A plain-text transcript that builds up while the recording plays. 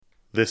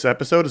This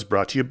episode is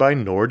brought to you by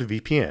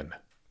NordVPN.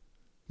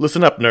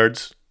 Listen up,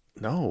 nerds.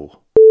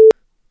 No.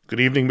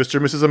 Good evening, Mr.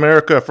 and Mrs.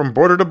 America, from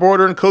border to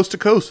border and coast to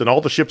coast and all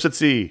the ships at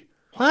sea.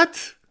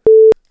 What?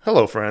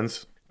 Hello,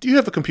 friends. Do you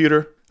have a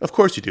computer? Of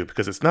course you do,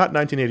 because it's not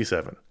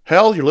 1987.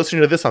 Hell, you're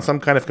listening to this on some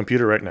kind of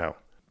computer right now.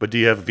 But do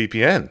you have a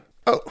VPN?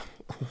 Oh,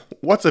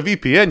 what's a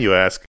VPN, you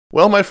ask?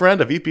 Well, my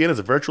friend, a VPN is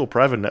a virtual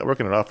private network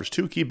and it offers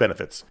two key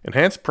benefits: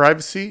 enhanced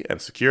privacy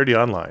and security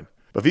online.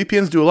 But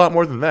VPNs do a lot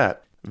more than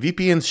that.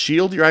 VPNs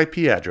shield your IP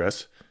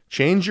address,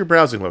 change your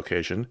browsing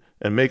location,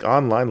 and make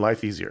online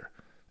life easier.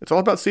 It's all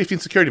about safety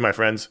and security, my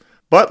friends.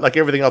 But like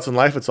everything else in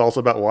life, it's also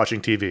about watching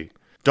TV.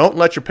 Don't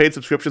let your paid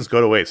subscriptions go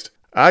to waste.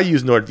 I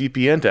use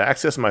NordVPN to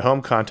access my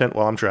home content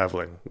while I'm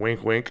traveling.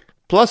 Wink, wink.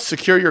 Plus,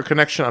 secure your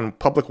connection on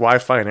public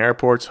Wi-Fi in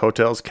airports,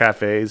 hotels,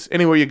 cafes,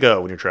 anywhere you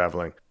go when you're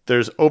traveling.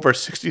 There's over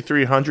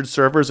 6,300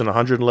 servers in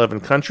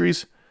 111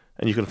 countries,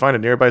 and you can find a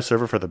nearby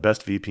server for the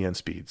best VPN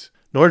speeds.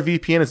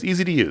 NordVPN is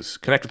easy to use.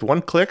 Connect with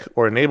one click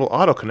or enable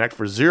auto-connect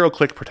for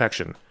zero-click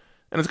protection.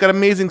 And it's got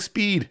amazing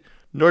speed.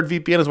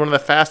 NordVPN is one of the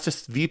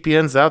fastest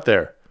VPNs out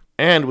there.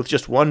 And with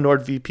just one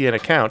NordVPN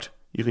account,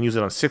 you can use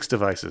it on 6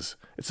 devices.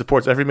 It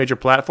supports every major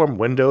platform: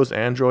 Windows,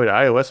 Android,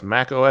 iOS,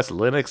 macOS,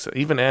 Linux,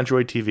 even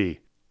Android TV.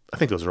 I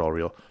think those are all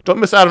real. Don't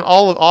miss out on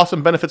all the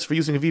awesome benefits for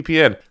using a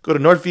VPN. Go to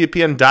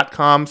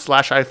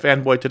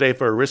nordvpn.com/ifanboy today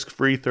for a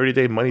risk-free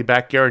 30-day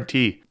money-back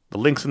guarantee. The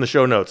link's in the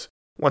show notes.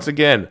 Once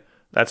again,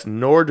 that's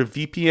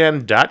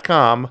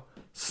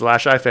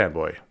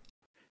nordvpn.com/ifanboy.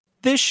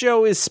 This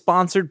show is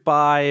sponsored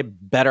by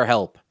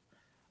BetterHelp.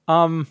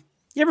 You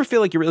ever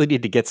feel like you really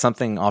need to get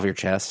something off your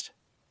chest?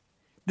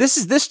 This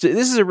is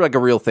like a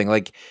real thing.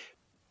 Like,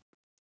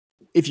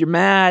 if you're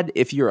mad,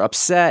 if you're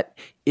upset,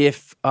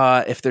 if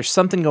there's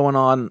something going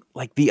on,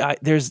 like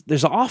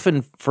there's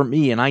often for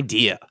me an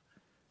idea.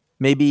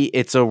 Maybe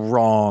it's a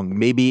wrong,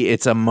 maybe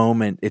it's a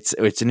moment,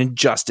 it's an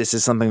injustice,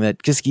 it's something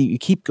that just you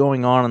keep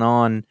going on and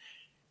on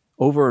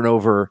over and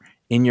over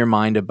in your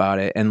mind about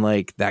it, and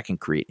like that can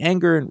create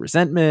anger and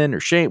resentment or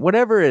shame,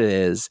 whatever it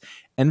is.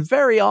 And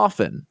very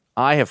often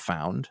I have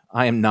found,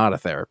 I am not a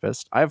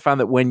therapist, I have found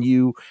that when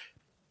you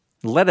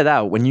let it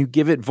out, when you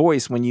give it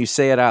voice, when you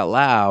say it out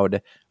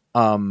loud,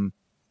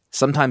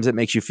 sometimes it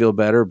makes you feel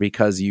better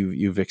because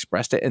you've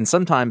expressed it, and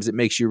sometimes it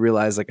makes you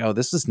realize like, oh,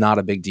 this is not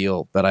a big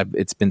deal, but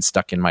it's been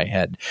stuck in my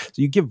head.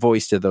 So you give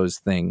voice to those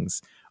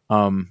things,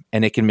 and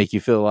it can make you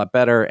feel a lot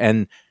better.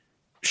 And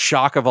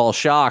shock of all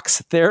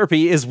shocks,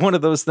 therapy is one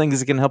of those things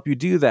that can help you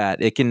do that.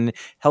 It can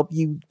help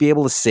you be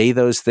able to say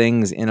those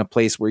things in a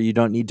place where you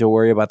don't need to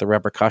worry about the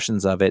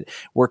repercussions of it,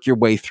 work your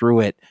way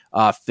through it,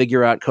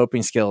 figure out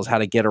coping skills, how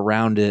to get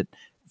around it,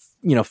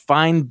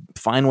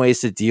 find ways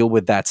to deal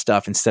with that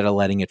stuff instead of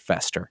letting it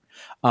fester.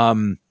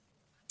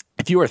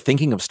 If you are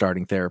thinking of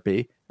starting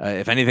therapy,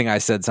 if anything I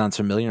said sounds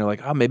familiar, you're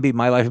like, oh, maybe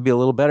my life would be a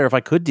little better if I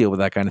could deal with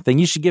that kind of thing,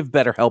 you should give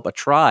BetterHelp a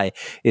try.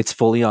 It's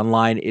fully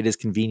online. It is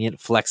convenient,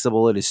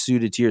 flexible. It is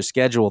suited to your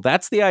schedule.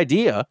 That's the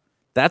idea.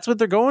 That's what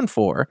they're going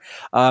for.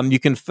 You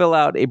can fill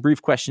out a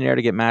brief questionnaire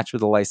to get matched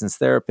with a licensed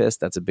therapist.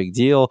 That's a big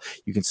deal.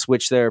 You can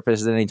switch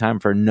therapists at any time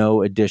for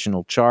no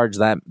additional charge.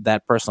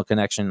 That personal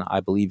connection, I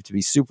believe, to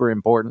be super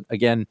important.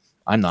 Again,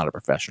 I'm not a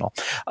professional.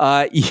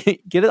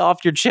 Get it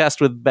off your chest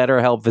with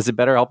BetterHelp. Visit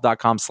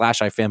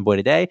BetterHelp.com/ifanboy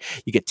today.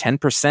 You get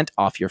 10%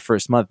 off your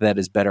first month. That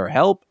is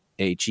BetterHelp,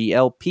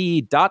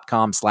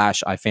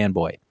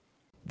 HELP.com/ifanboy.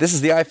 This is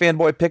the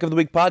iFanboy Pick of the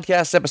Week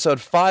podcast, episode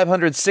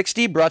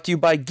 560, brought to you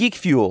by Geek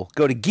Fuel.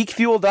 Go to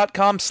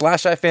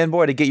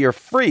geekfuel.com/ifanboy to get your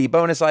free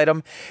bonus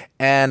item.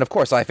 And, of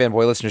course,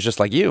 iFanboy listeners just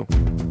like you.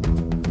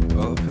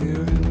 Up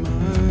here in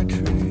my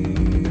tree,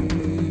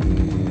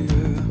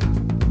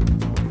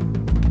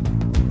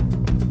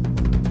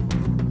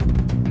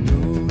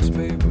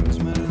 newspapers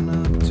man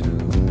up to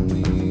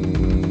me,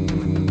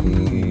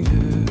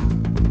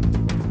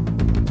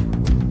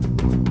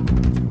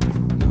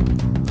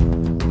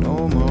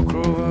 no more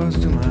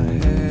crowbars to my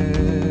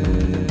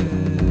head,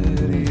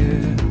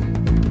 yeah.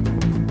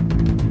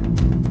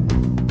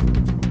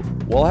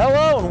 Well,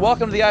 hello, and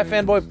welcome to the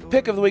iFanboy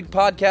Pick of the Week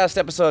podcast,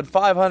 episode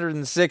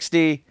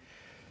 560.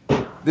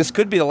 This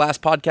could be the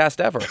last podcast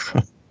ever,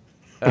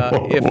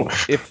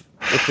 if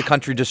the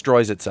country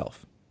destroys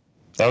itself.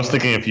 I was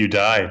thinking if you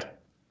died.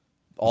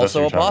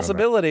 Also a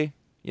possibility.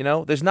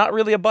 There's not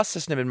really a bus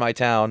system in my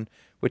town,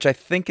 which I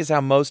think is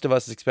how most of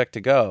us expect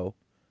to go.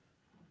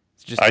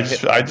 I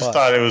just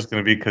thought it was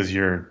going to be because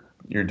you're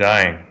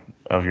dying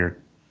of your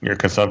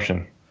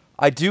consumption.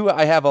 I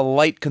have a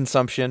light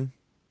consumption,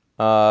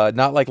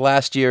 not like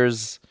last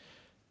year's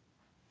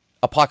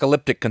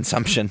apocalyptic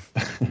consumption,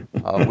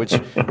 which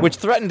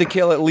threatened to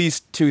kill at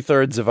least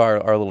 2/3 of our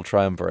little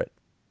triumvirate.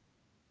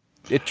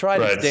 It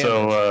tried its damage.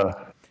 So,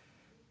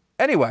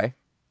 Anyway,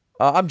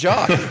 I'm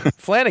Josh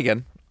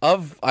Flanagan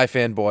of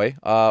iFanboy.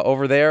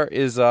 Over there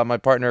is my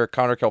partner,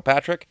 Conor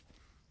Kilpatrick.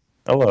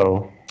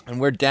 Hello. And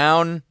we're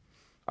down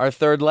our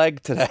third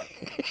leg today.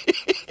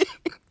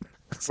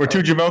 We're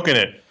two Jamoking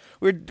it.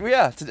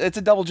 It's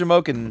a double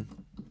Jamoke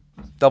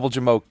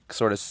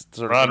sort of.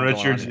 Ron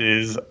Richards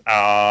is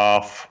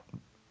off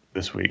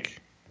this week.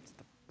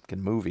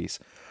 fucking movies.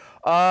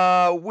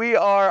 We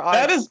are.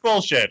 That is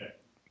bullshit.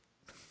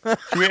 Should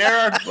we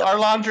air our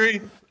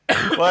laundry?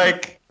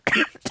 Like,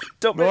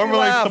 Don't make me normally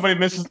laugh.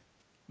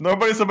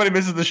 somebody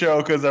misses the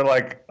show because they're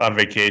like on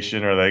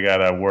vacation or they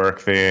got a work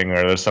thing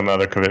or there's some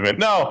other commitment.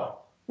 No,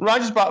 Ron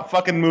just bought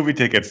fucking movie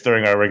tickets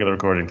during our regular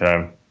recording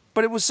time.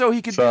 But it was so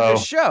he could do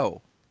this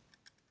show.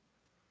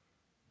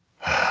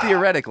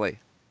 Theoretically.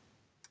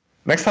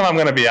 Next time I'm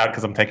going to be out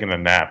because I'm taking a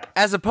nap.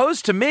 As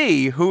opposed to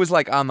me, who was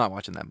like, I'm not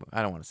watching that movie.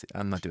 I don't want to see it.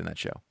 I'm not doing that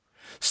show.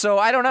 So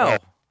I don't know. Yeah.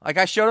 Like,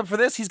 I showed up for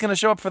this. He's going to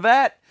show up for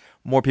that.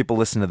 More people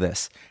listen to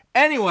this.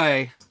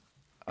 Anyway,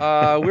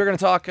 we're going to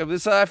talk.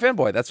 This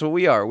fanboy. That's what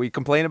we are. We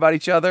complain about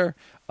each other,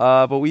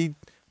 but we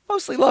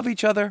mostly love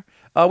each other.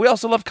 We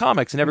also love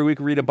comics, and every week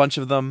we read a bunch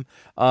of them.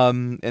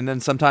 And then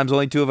sometimes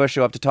only two of us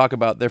show up to talk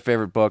about their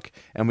favorite book,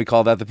 and we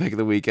call that the pick of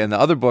the week. And the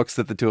other books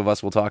that the two of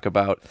us will talk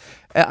about.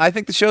 I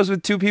think the shows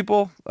with two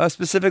people,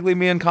 specifically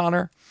me and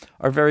Connor,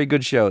 are very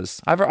good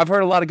shows. I've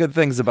heard a lot of good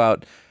things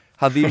about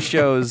how these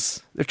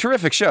shows, they're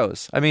terrific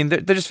shows. I mean,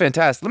 they're just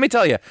fantastic. Let me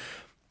tell you,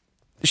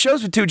 the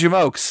shows with two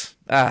Jamokes,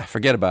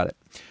 forget about it.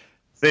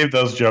 Save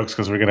those jokes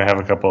because we're going to have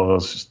a couple of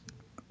those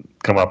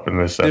come up in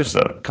this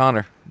episode.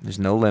 Connor, there's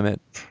no limit.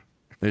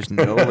 There's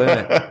no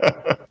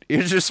limit.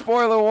 Here's your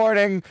spoiler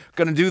warning.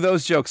 Going to do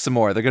those jokes some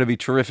more. They're going to be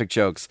terrific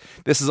jokes.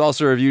 This is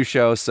also a review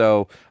show,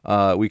 so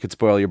we could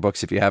spoil your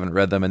books if you haven't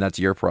read them, and that's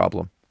your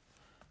problem.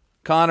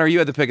 Connor, you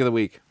had the pick of the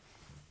week.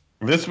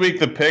 This week,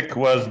 the pick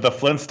was the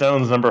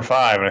Flintstones number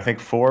 5, and I think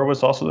 4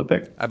 was also the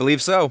pick. I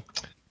believe so.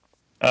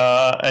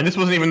 And this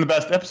wasn't even the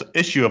best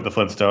issue of the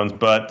Flintstones,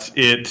 but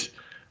it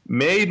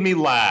made me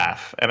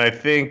laugh. And I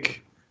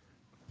think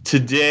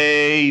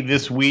today,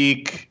 this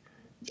week,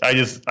 I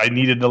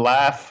needed to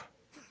laugh.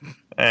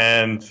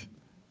 And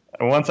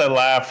once I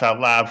laughed out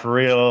loud for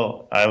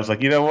real, I was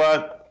like, you know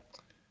what?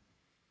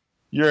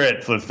 You're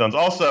it, Flintstones.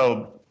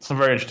 Also, some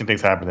very interesting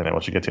things happened in it,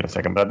 which we'll get to in a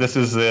second. But this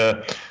is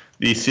the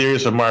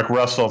series of Mark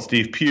Russell and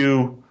Steve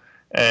Pugh.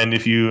 And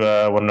if you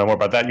want to know more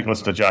about that, you can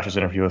listen to Josh's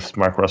interview with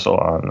Mark Russell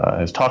on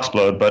his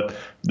Talksplode. But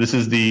this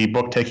is the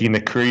book taking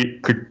the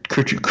critique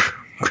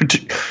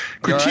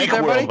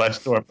there, world buddy? by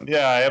storm.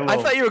 Yeah, I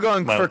thought you were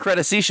going for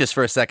crediticious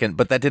for a second,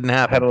 but that didn't I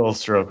happen. had a little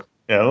stroke.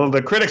 Yeah,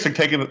 the critics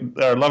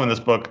are loving this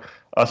book,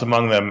 us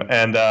among them.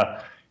 And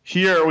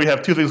here we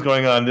have two things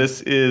going on.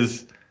 It's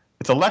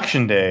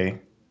election day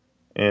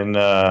in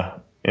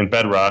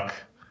Bedrock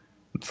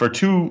for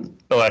two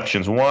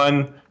elections.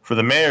 One for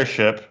the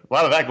mayorship. A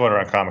lot of that going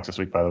around comics this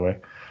week, by the way.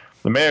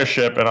 The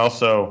mayorship, and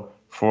also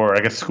for, I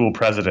guess, school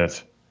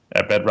president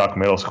at Bedrock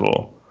Middle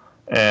School.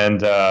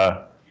 And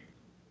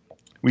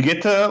we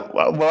get to,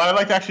 what I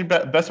liked actually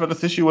best about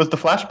this issue was the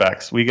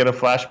flashbacks. We get a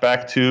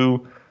flashback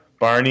to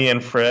Barney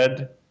and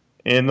Fred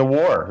in the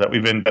war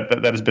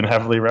that has been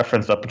heavily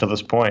referenced up until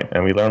this point,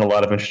 and we learn a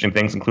lot of interesting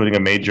things, including a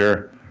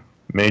major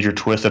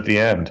twist at the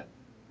end.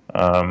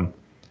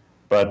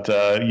 But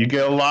you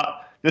get a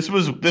lot. This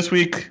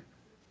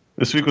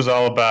week was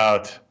all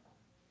about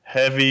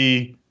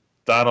heavy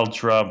Donald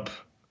Trump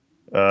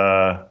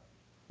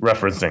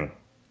referencing.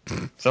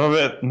 Some of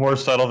it more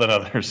subtle than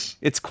others.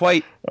 It's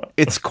quite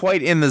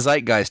in the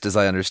zeitgeist, as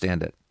I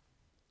understand it.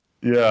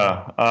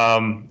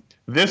 Yeah.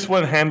 This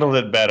one handled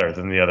it better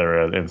than the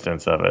other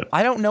instance of it.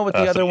 I don't know what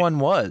the other one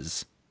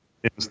was.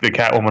 It was the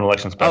Catwoman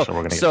election special.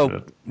 We're going to get to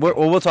it.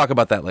 We'll talk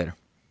about that later.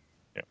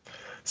 Yeah.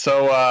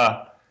 So,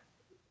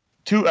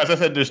 as I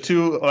said, there's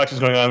two elections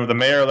going on. With the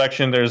mayor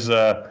election, there's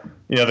the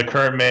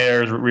current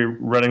mayor is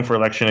running for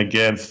election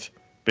against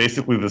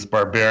basically this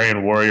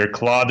barbarian warrior,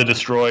 Claude the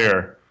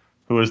Destroyer,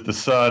 who is the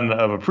son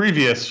of a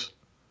previous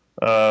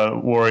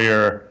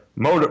warrior,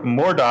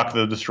 Mordok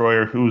the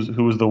Destroyer,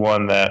 who was the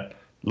one that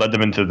led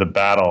them into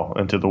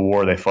the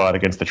war they fought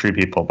against the Tree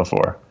People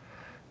before.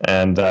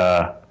 And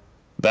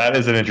that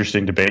is an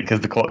interesting debate because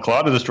the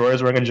Claude the Destroyer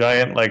is wearing a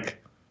giant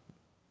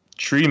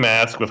tree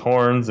mask with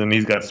horns, and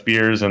he's got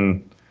spears,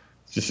 and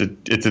it's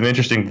an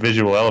interesting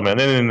visual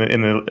element. And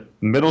in the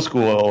middle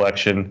school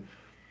election,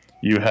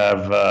 you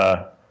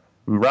have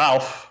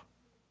Ralph,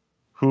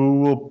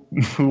 who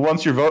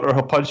wants your vote or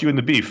he'll punch you in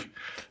the beef.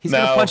 He's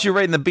going to punch you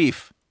right in the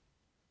beef.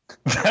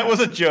 That was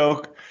a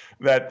joke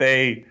that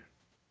they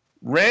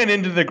ran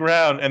into the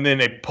ground and then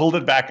they pulled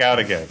it back out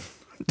again.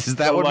 Is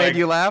that what made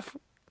you laugh?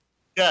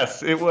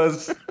 Yes, it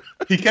was.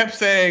 He kept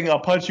saying, "I'll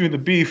punch you in the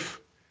beef,"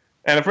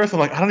 and at first I'm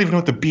like, I don't even know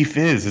what the beef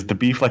is. Is the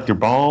beef like your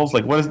balls?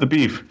 Like, what is the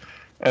beef?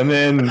 And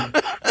then,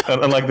 the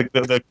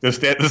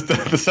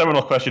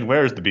seminal question,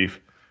 where is the beef?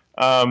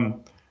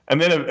 And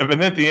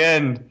then at the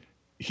end,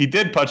 he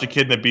did punch a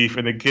kid in the beef,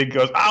 and the kid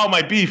goes, "Ow,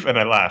 my beef!" And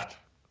I laughed.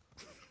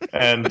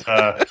 And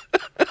I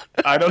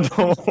don't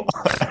know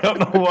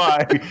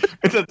why.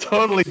 It's a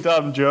totally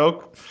dumb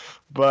joke,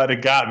 but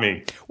it got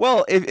me.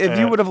 Well, if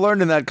you would have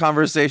learned in that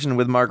conversation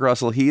with Mark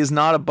Russell, he is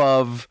not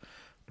above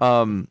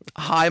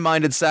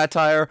high-minded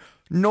satire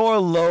nor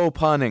low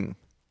punning.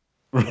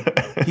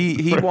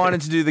 He wanted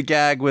to do the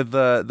gag with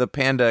the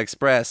Panda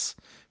Express,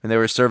 and they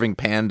were serving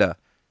panda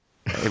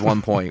at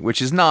one point,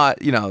 which is not,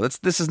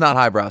 this is not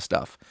highbrow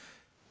stuff.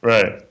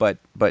 Right. But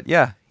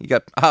yeah, you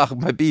got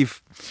my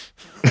beef.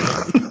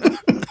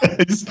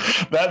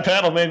 That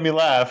panel made me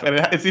laugh, and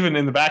it's even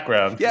in the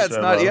background. Yeah, it's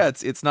not. Yeah,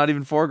 it's not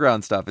even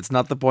foreground stuff. It's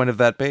not the point of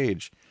that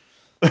page.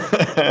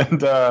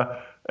 and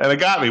it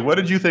got me. What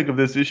did you think of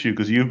this issue?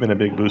 Because you've been a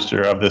big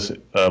booster of this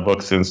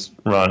book since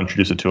Ron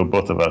introduced it to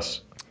both of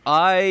us.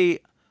 I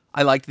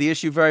liked the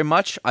issue very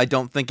much. I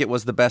don't think it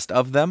was the best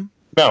of them.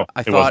 No,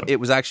 I thought it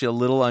was actually a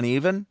little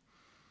uneven.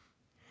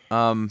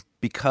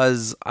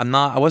 Because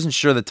I wasn't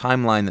sure the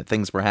timeline that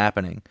things were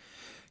happening.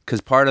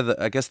 Because part of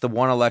I guess the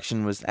one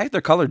election was,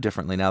 they're colored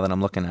differently now that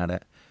I'm looking at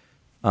it.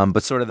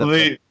 But sort of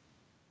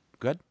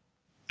good?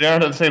 They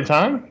aren't at the same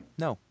time?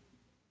 No.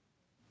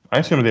 I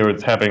assumed they were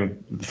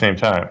happening at the same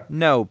time.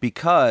 No,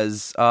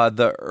 because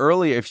the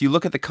earlier, if you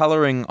look at the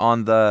coloring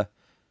on the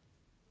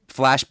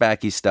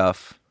flashbacky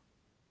stuff,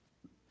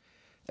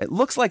 it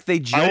looks like they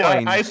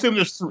joined. I assume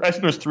there's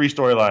 3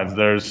 storylines.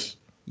 There's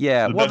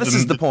this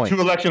is the point. 2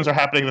 elections are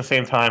happening at the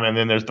same time, and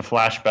then there's the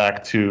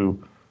flashback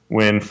to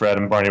when Fred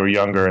and Barney were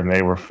younger, and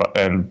they were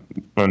they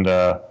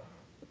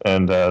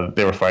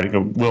were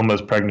fighting.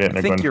 Wilma's pregnant,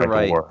 and they're going to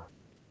fight the war.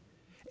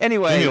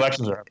 Anyway, the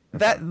elections are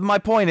happening. My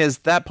point is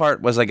that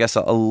part was, I guess,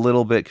 a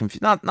little bit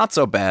confused. Not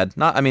so bad.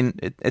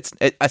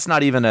 It's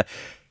not even a.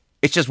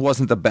 It just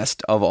wasn't the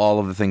best of all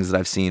of the things that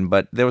I've seen,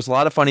 but there was a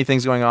lot of funny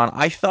things going on.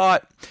 I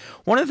thought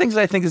one of the things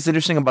that I think is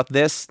interesting about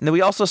this, and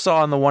we also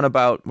saw on the one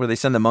about where they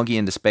send the monkey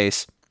into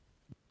space,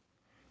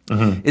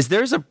 is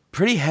there's a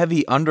pretty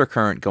heavy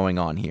undercurrent going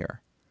on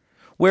here.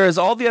 Whereas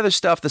all the other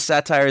stuff, the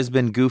satire has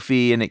been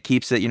goofy and it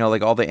keeps it,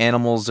 like all the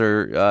animals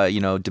are,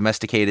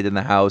 domesticated in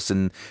the house,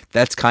 and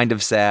that's kind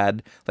of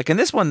sad. Like in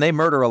this one, they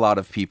murder a lot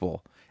of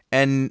people,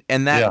 and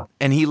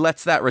he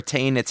lets that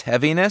retain its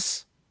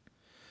heaviness.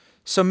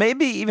 So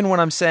maybe even when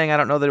I'm saying I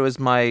don't know that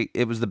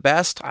it was the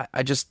best,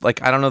 I just I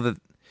don't know that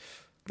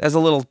that's a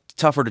little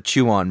tougher to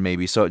chew on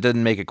maybe, so it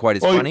doesn't make it quite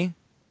as funny.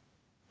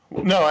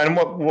 No, and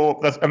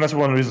that's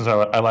one of the reasons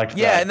I liked that.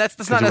 Yeah, and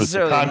that's not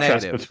necessarily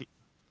negative.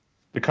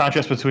 The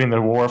contrast between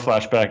the war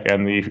flashback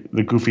and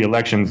the goofy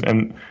elections,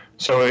 and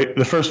so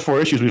the first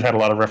 4 issues we've had a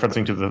lot of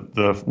referencing to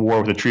the war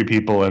with the Tree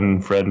People,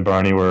 and Fred and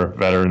Barney were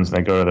veterans, and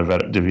they go to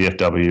the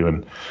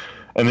VFW,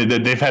 and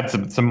they've had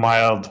some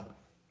mild,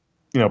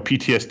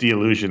 PTSD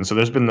illusion. So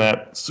there's been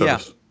that sort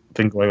of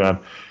thing going on.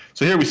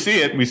 So here we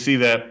see it. We see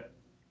that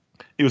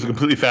it was a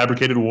completely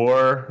fabricated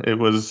war. It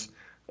was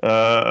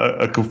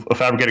a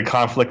fabricated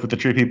conflict with the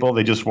Tree People.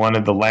 They just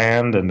wanted the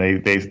land, and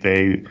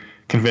they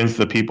convinced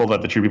the people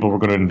that the Tree People were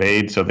going to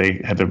invade. So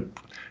they had to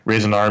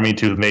raise an army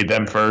to invade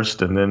them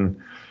first, and then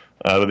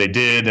they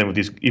did. And with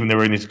even they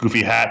were in these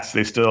goofy hats,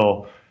 it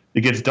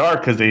gets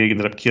dark because they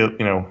ended up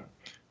killing.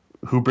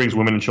 Who brings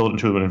women and children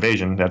to an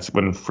invasion? That's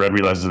when Fred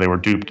realizes they were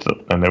duped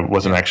and there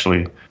wasn't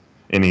actually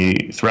any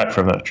threat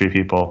from the Tree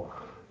People.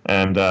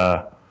 And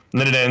then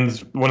it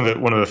ends. One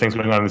of the things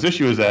going on in this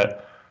issue is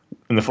that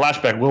in the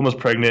flashback, Wilma's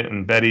pregnant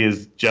and Betty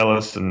is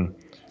jealous and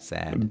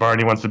sad.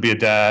 Barney wants to be a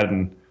dad,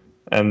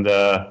 and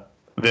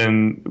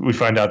then we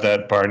find out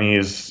that Barney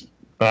is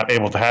not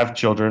able to have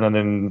children, and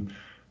then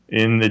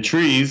in the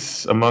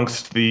trees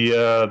amongst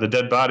the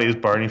dead bodies,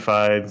 Barney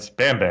finds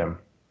Bam Bam.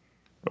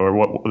 Or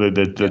what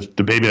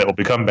the baby that will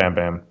become Bam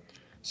Bam.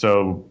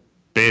 So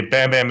Bam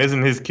Bam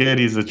isn't his kid;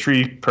 he's a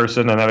tree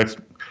person, and that I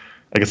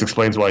guess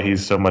explains why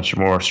he's so much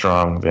more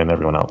strong than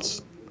everyone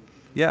else.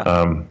 Yeah.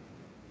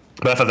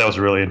 But I thought that was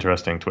a really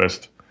interesting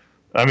twist.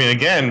 I mean,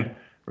 again,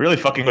 really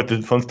fucking with the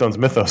Flintstones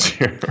mythos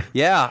here.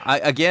 Yeah.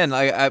 I mean,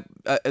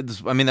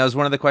 that was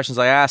one of the questions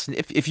I asked. And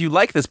if you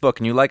like this book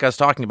and you like us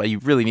talking about it, you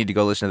really need to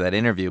go listen to that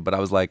interview. But I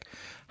was like,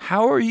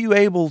 how are you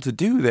able to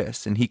do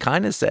this? And he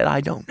kind of said,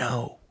 I don't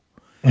know.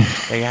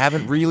 They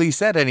haven't really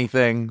said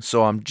anything,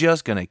 so I'm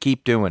just going to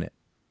keep doing it.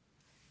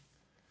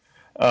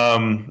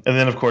 And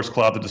then, of course,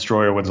 Claude the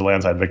Destroyer wins a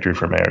landslide victory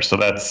for mayor. So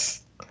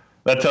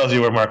that tells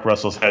you where Mark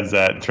Russell's head's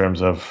at in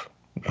terms of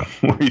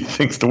where he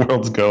thinks the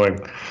world's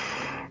going.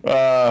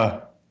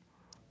 But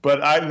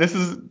this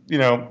is,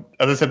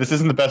 as I said, this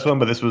isn't the best one,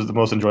 but this was the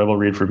most enjoyable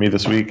read for me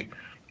this week.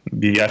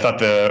 I thought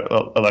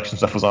the election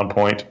stuff was on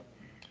point,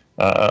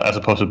 as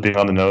opposed to being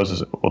on the nose,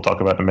 as we'll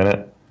talk about in a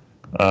minute.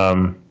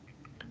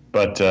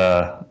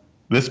 But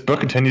this book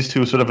continues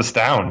to sort of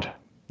astound.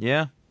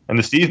 Yeah. And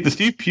the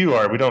Steve Pugh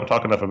art we don't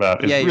talk enough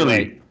about is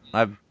really,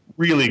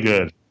 really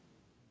good.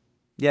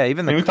 Yeah,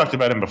 we've talked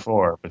about him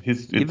before, but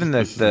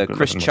the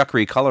Chris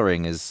Chuckry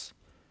coloring is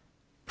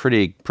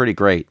pretty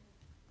great.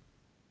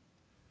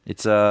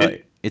 It's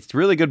it's a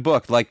really good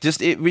book. Like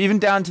even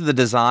down to the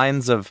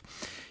designs of,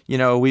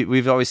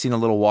 we've always seen the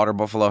little water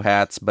buffalo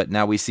hats, but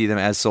now we see them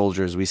as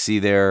soldiers. We see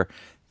their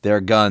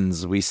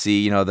guns. We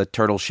see, the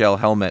turtle shell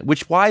helmet,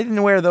 why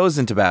didn't wear those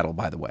into battle,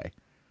 by the way?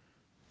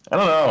 I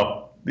don't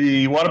know.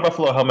 The water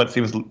buffalo helmet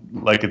seems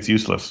like it's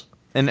useless.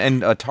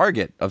 And a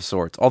target of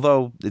sorts,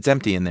 although it's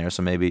empty in there,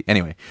 so maybe.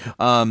 Anyway,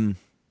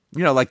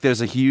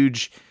 there's he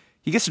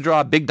gets to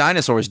draw big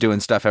dinosaurs doing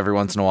stuff every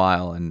once in a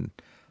while, and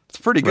it's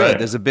pretty good. Right.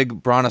 There's a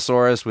big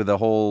brontosaurus with a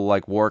whole,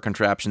 war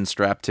contraption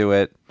strapped to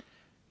it.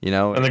 You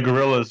know, And the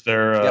gorilla's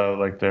their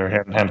like their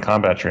hand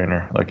combat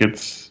trainer. Like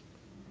it's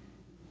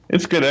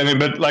good. I mean,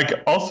 but like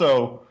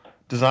also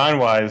design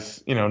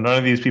wise, none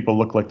of these people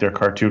look like their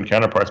cartoon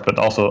counterparts, but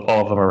also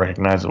all of them are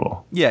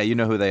recognizable. Yeah, you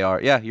know who they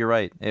are. Yeah, you're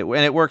right. And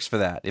it works for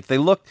that. If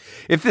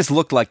this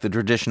looked like the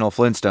traditional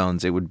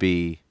Flintstones, it would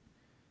be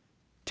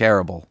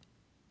terrible.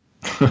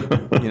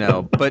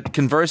 But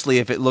conversely,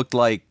 if it looked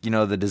like,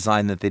 the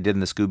design that they did in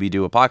the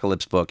Scooby-Doo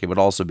Apocalypse book, it would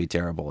also be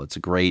terrible. It's a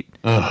great.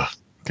 Oh,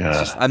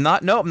 God. I'm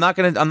not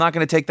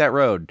gonna take that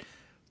road.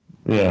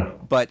 Yeah.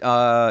 But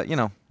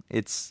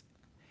it's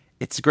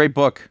a great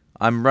book.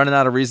 I'm running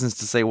out of reasons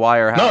to say why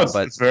or how.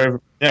 It's very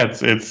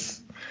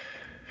it's.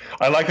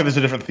 I like that there's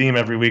a different theme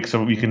every week,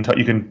 so you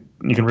can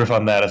riff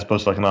on that as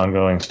opposed to like an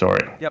ongoing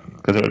story. Yep.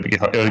 Because it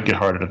would get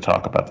harder to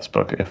talk about this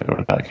book if it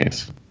were that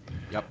case.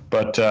 Yep.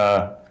 But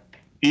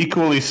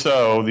equally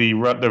so, the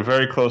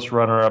very close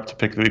runner-up to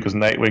pick the week was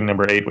Nightwing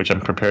 #8, which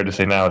I'm prepared to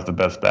say now is the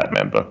best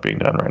Batman book being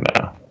done right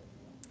now.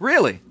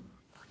 Really?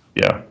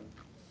 Yeah.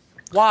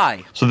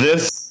 Why? So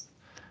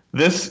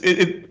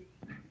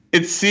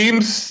it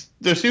seems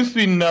there seems to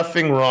be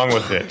nothing wrong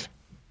with it.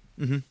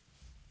 Mm-hmm.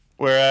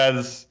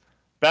 Whereas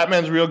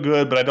Batman's real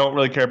good, but I don't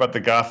really care about the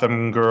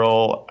Gotham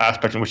Girl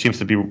aspect, which seems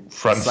to be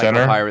front and center.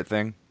 Psycho-pirate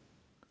thing.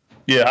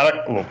 Yeah,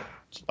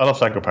 I love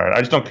Psycho Pirate. I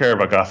just don't care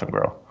about Gotham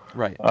Girl.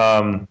 Right.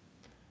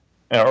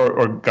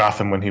 Or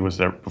Gotham when he was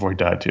there before he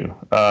died too.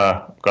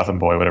 Gotham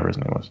Boy, whatever his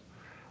name was.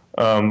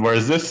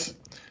 Whereas this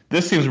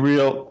seems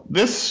real.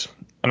 This,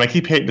 and I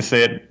keep hating to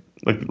say it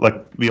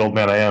like the old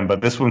man I am,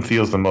 but this one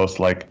feels the most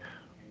like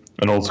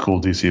an old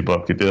school DC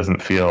book. It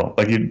doesn't feel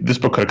like this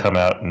book could have come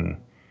out in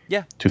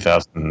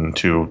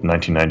 2002,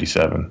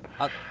 1997.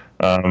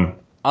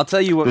 I'll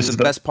tell you what the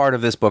best part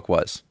of this book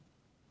was.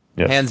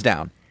 Yes. Hands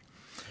down.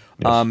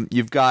 Yes.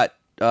 You've got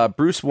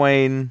Bruce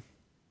Wayne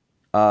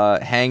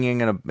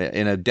hanging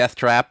in a death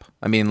trap.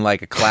 I mean,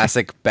 like a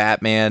classic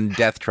Batman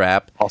death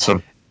trap.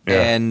 Awesome.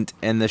 Yeah.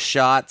 And the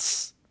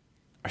shots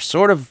are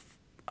sort of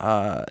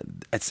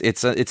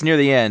it's near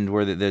the end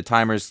where the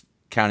timer's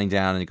counting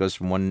down and it goes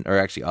from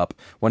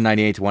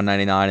 198 to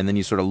 199, and then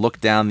you sort of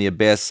look down the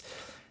abyss.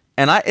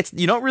 And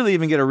you don't really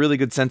even get a really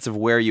good sense of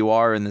where you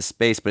are in the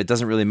space, but it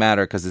doesn't really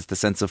matter because it's the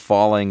sense of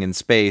falling in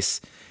space.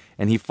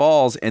 And he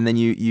falls, and then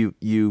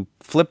you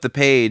flip the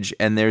page,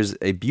 and there's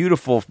a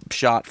beautiful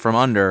shot from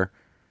under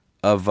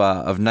of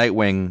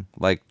Nightwing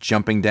like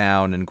jumping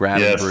down and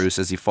grabbing Bruce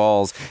as he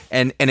falls,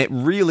 and it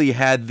really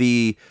had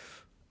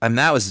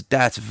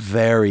that's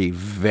very,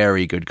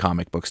 very good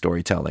comic book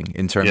storytelling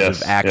in terms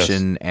of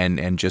action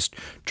and just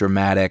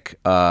dramatic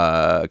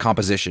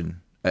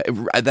composition.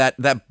 That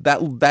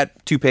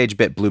 2-page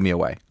bit blew me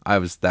away. That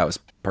was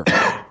perfect.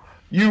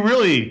 You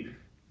really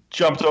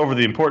jumped over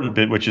the important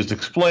bit, which is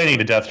explaining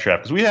the death trap,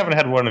 because we haven't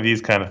had one of these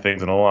kind of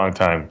things in a long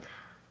time.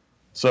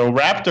 So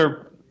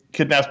Raptor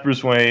kidnaps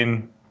Bruce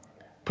Wayne,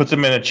 puts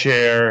him in a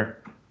chair.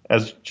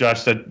 As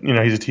Josh said,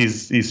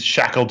 he's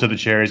shackled to the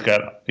chair.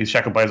 He's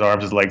shackled by his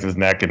arms, his legs, his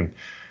neck, and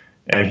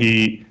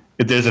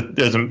there's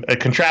a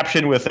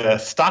contraption with a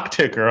stock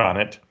ticker on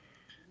it.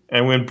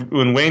 And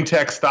when Wayne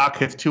Tech's stock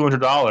hits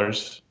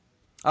 $200,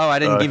 oh, I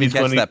didn't even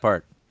catch that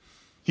part.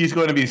 He's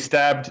going to be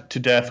stabbed to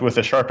death with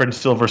a sharpened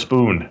silver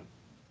spoon.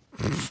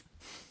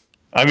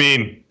 I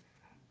mean,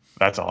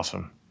 that's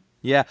awesome.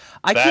 Yeah,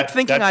 I keep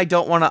thinking I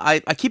don't want to. I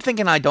keep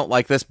thinking I don't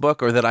like this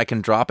book, or that I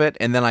can drop it,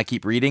 and then I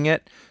keep reading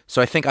it.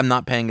 So I think I'm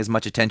not paying as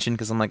much attention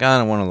because I'm like, I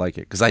don't want to like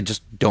it because I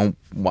just don't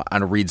want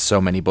to read so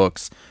many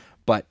books.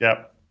 But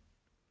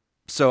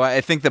so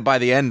I think that by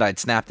the end I'd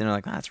snapped and I'm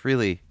like, that's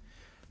really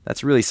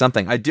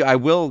something. I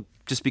will,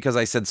 just because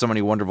I said so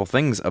many wonderful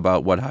things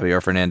about what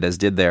Javier Fernandez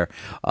did there.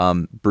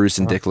 Bruce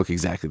and Dick look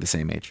exactly the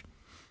same age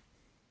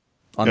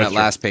on that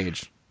last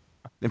page.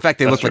 In fact,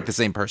 they look like the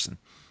same person.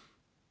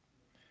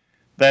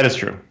 That is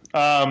true.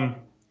 But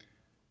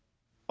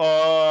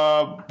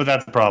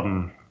that's the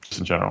problem just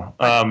in general.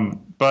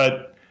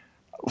 But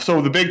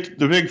so the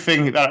big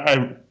thing that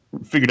I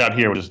figured out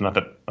here, which is not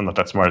that I'm not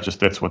that smart, it's just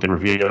that's what they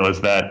reveal,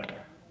 is that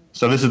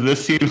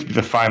this seems to be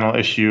the final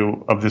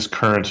issue of this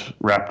current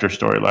Raptor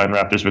storyline.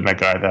 Raptor's been that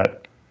guy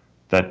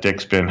that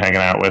Dick's been hanging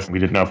out with. We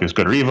didn't know if he was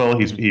good or evil.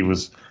 He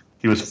was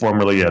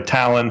formerly a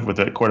Talon with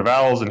the Court of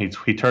Owls, and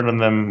he turned on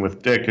them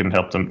with Dick and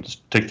helped them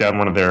take down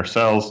one of their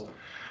cells.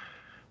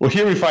 Well,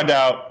 here we find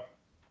out,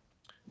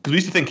 because we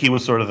used to think he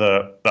was sort of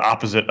the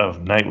opposite of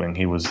Nightwing.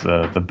 He was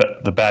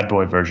the bad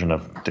boy version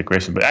of Dick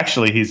Grayson, but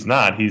actually he's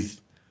not.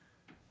 He's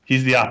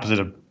the opposite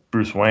of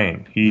Bruce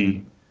Wayne.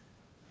 He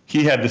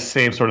had the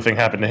same sort of thing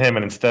happen to him,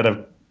 and instead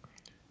of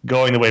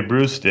going the way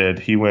Bruce did,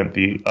 he went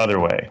the other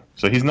way.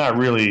 So he's not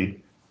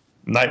really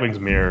Nightwing's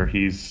mirror.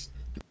 He's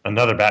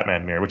another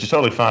Batman mirror, which is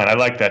totally fine. I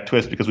like that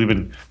twist because we've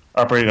been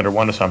operating under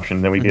one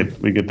assumption, then we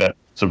get that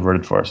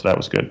subverted for us. So that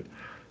was good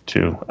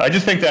too. I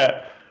just think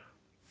that,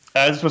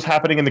 as was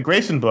happening in the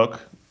Grayson book,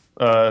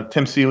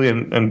 Tim Seeley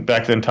and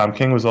back then Tom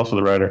King was also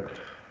the writer.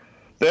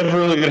 They have a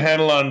really good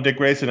handle on Dick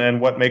Grayson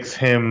and what makes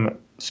him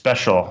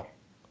special,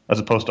 as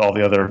opposed to all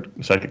the other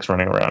sidekicks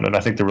running around. And I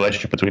think the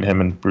relationship between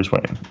him and Bruce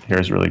Wayne here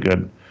is really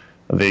good.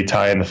 they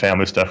tie in the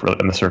family stuff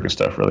and the circus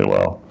stuff really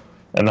well.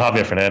 And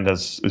Javier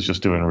Fernandez is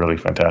just doing really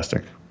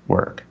fantastic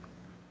work.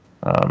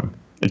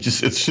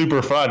 It's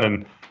super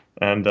fun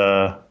and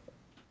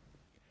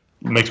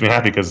makes me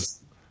happy because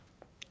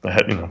I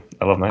love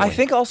Nightwing. I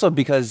think also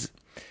because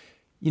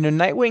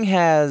Nightwing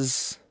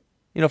has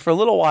for a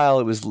little while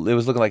it was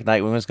looking like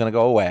Nightwing was going to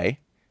go away.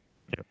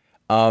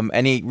 Yeah.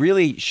 And he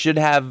really should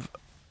have.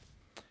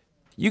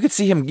 You could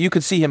see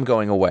him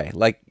going away.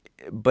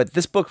 But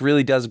this book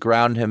really does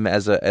ground him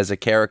as a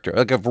character,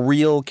 like a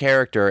real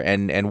character,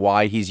 and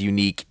why he's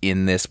unique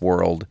in this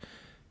world.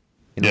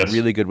 In a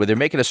really good way. They're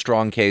making a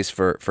strong case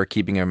for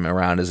keeping him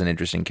around as an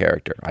interesting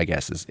character, I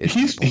guess.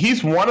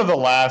 He's one of the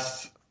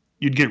last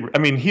you'd get. I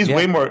mean, he's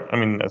way more. I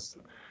mean,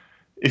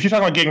 if you're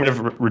talking about getting rid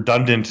of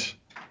redundant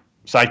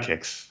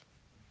sidekicks,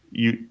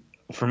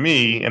 for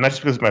me, and not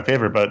just because it's my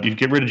favorite, but you'd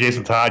get rid of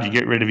Jason Todd, you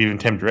get rid of even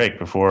Tim Drake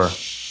before.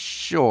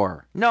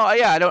 Sure. No,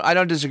 yeah, I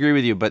don't disagree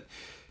with you, but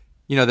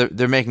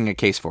they're making a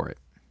case for it.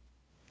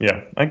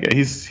 Yeah,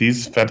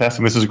 he's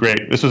fantastic. This is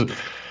great. This was.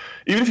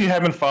 Even if you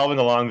haven't been following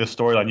along this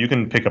storyline, you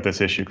can pick up this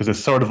issue because it's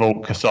sort of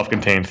a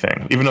self-contained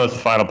thing. Even though it's the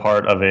final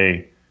part of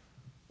a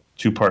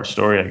 2-part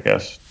story, I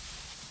guess.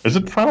 Is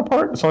it the final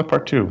part? It's only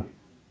part 2.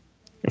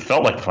 It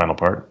felt like the final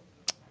part.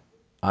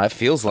 It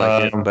feels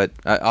like it, but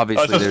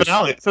obviously it says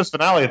finale. It says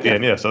finale at the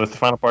end, yeah. So it's the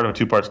final part of a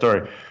 2-part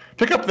story.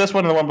 Pick up this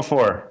one and the one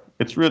before.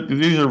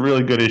 These are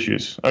really good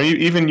issues. Or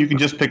you can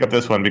just pick up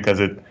this one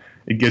because it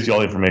gives you all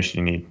the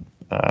information you need.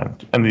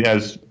 And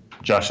as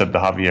Josh said, the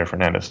Javier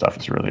Fernandez stuff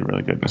is really,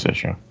 really good in this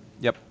issue.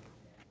 Yep.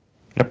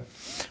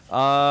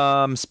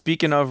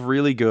 Speaking of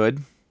really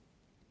good,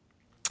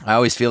 I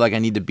always feel like I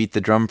need to beat the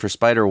drum for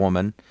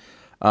Spider-Woman,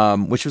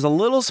 which was a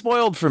little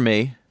spoiled for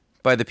me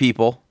by the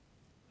people,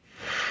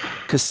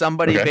 because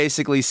somebody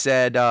basically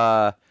said,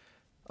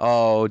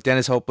 "Oh,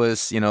 Dennis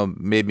Hopeless,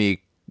 made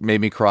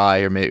me cry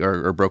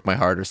or broke my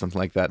heart or something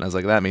like that," and I was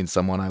like, that means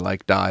someone I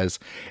like dies.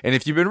 And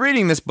if you've been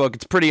reading this book,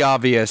 it's pretty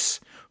obvious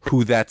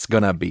who that's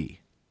gonna be.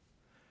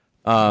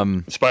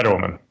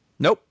 Spider-Woman.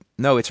 Nope.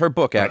 No, it's her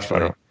book,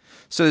 actually.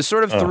 So there's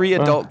sort of 3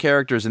 adult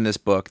characters in this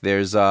book.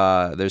 There's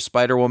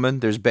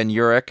Spider-Woman, there's Ben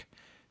Urich,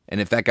 and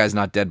if that guy's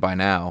not dead by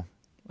now,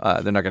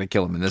 they're not going to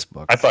kill him in this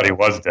book. I thought he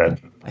was dead.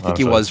 I think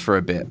he was for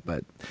a bit,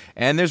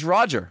 and there's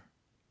Roger,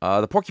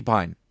 the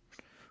porcupine,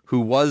 who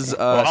was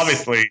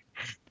obviously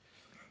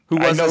who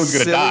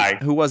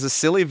was a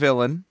silly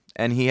villain,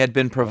 and he had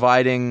been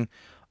providing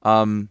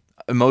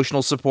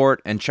emotional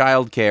support and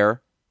childcare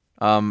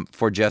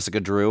for Jessica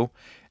Drew.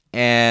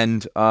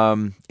 And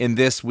in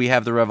this, we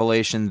have the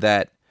revelation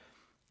that,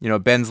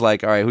 Ben's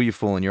like, all right, who you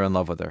fooling? You're in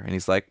love with her. And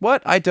he's like,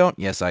 what? I don't.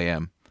 Yes, I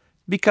am.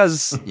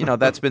 Because,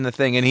 that's been the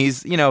thing. And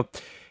he's,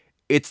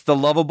 it's the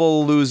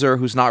lovable loser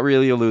who's not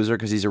really a loser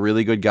because he's a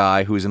really good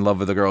guy who's in love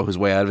with a girl who's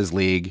way out of his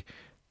league.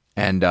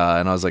 And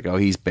I was like, oh,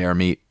 he's bear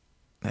meat.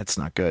 That's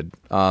not good.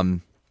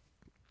 And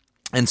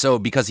so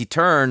because he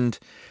turned,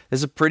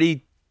 there's a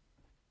pretty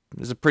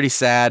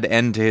sad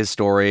end to his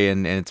story,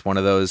 and it's one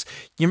of those.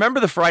 You remember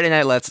the Friday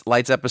Night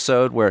Lights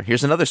episode where,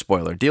 here's another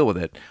spoiler, deal with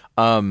it.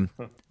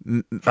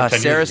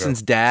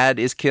 Saracen's dad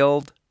is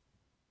killed.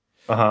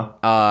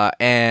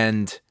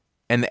 And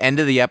the end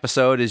of the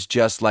episode is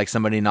just like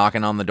somebody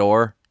knocking on the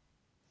door.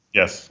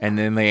 Yes. And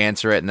then they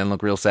answer it and then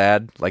look real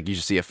sad. Like you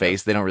just see a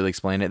face. They don't really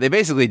explain it. They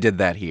basically did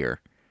that here.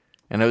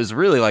 And it was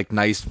really like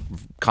nice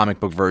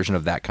comic book version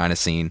of that kind of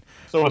scene.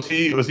 So was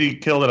he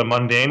killed in a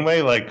mundane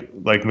way, like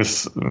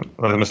Miss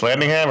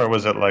Landingham, or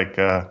was it like?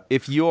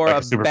 If you're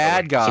like a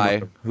bad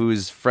guy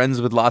who's friends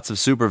with lots of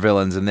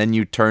supervillains, and then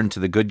you turn to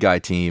the good guy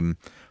team,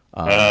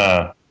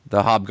 the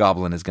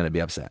Hobgoblin is going to be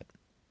upset.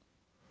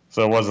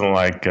 So it wasn't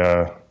like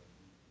a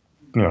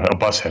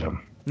bus hit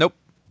him. Nope.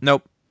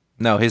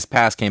 No, his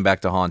past came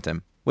back to haunt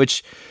him,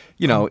 which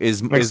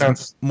is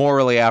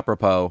morally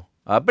apropos.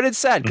 But it's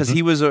sad because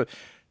he was a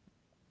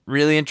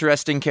really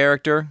interesting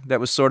character that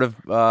was sort of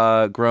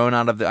grown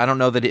out of the. I don't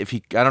know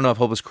if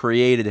Hope was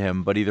created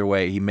him, but either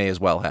way, he may as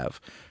well have.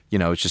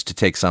 It's just to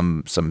take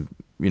some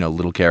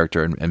little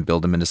character and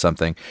build him into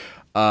something.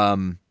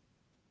 And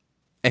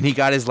he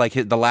got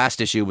the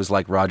last issue was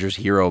like Roger's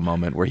hero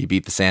moment where he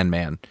beat the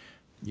Sandman.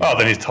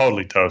 Then he's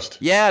totally toast.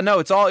 Yeah, no,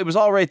 it was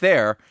all right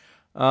there.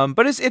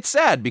 But it's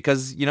sad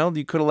because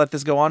you could have let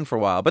this go on for a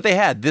while, but they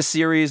had this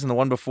series and the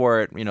one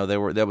before it.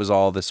 That was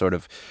all the sort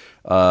of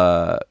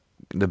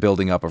the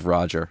building up of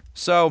Roger.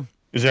 So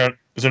is there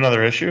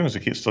another issue? Is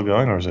it still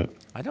going, or is it?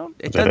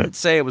 It doesn't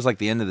say it was like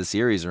the end of the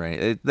series or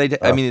anything.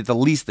 I mean, at the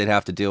least they'd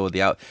have to deal with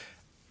the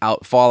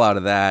fallout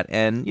of that,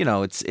 and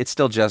it's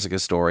still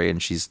Jessica's story,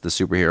 and she's the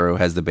superhero who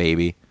has the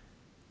baby,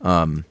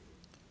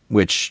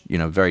 which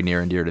very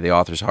near and dear to the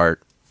author's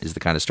heart. Is the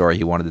kind of story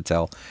he wanted to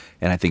tell.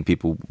 And I think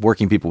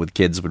working people with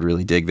kids would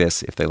really dig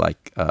this if they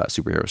like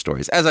superhero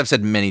stories, as I've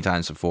said many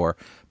times before.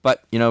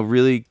 But,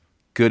 really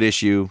good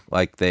issue.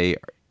 Like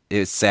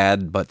it's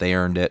sad, but they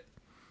earned it.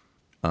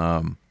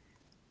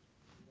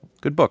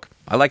 Good book.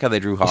 I like how they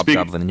drew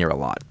Hobgoblin in here a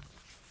lot.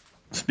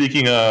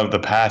 Speaking of the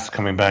past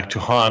coming back to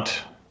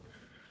haunt,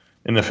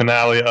 in the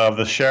finale of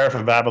The Sheriff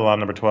of Babylon,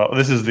 number 12,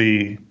 this is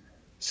the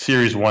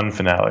series 1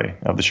 finale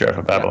of The Sheriff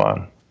of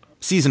Babylon.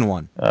 Season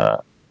 1.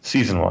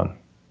 Season 1.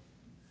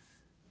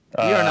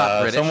 We are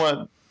not British.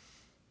 Somewhat.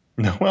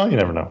 No, well, you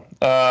never know.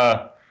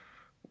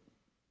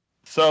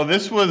 So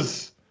this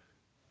was,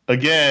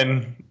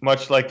 again,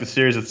 much like the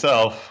series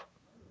itself,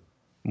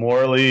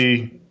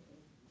 morally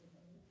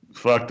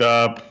fucked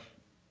up,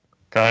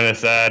 kind of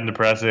sad and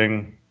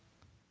depressing.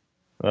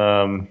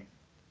 And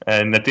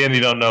at the end,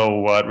 you don't know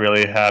what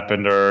really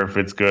happened or if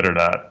it's good or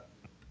not.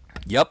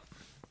 Yep.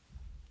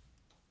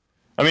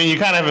 I mean, you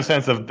kind of have a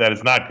sense of that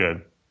it's not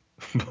good,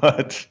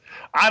 but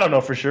I don't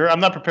know for sure.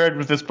 I'm not prepared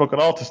with this book at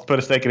all to put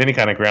a stake in any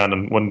kind of ground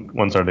on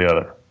one side or the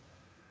other.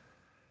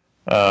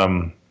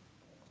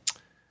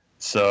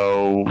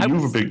 So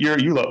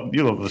you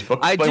love this book.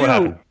 I Explain do. what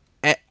happened.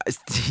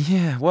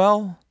 Yeah.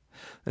 Well,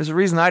 there's a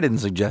reason I didn't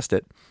suggest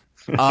it.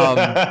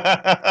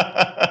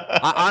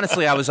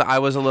 Honestly, I was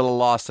a little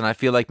lost, and I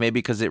feel like maybe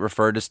because it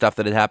referred to stuff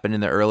that had happened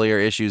in the earlier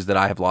issues that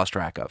I have lost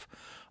track of.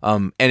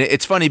 And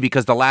it's funny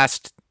because the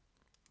last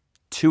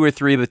 2 or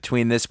 3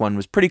 between this one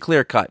was pretty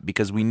clear cut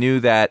because we knew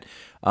that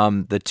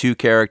the 2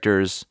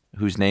 characters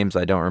whose names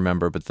I don't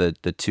remember, but the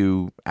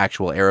 2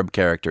 actual Arab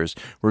characters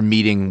were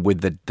meeting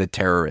with the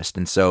terrorist,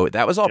 and so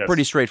that was all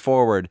pretty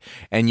straightforward.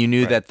 And you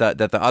knew that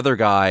the other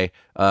guy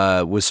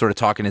was sort of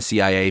talking to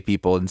CIA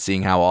people and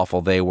seeing how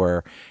awful they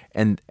were,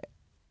 and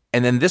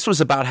then this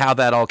was about how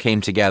that all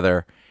came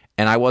together,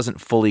 and I wasn't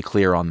fully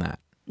clear on that.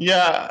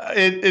 Yeah,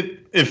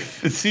 it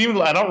seemed.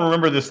 I don't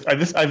remember this.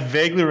 I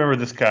vaguely remember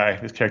this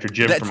character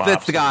Jim from Ops.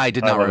 That's the guy I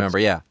did not remember.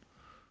 Yeah.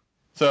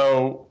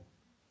 So,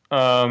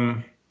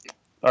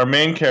 our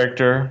main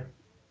character,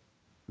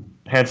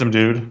 handsome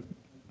dude,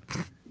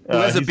 who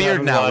has a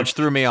beard now, which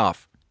threw me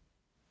off.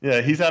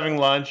 Yeah, he's having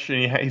lunch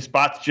and he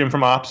spots Jim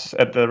from Ops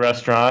at the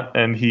restaurant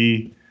and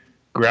he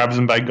grabs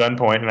him by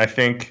gunpoint. And I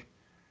think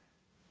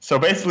so.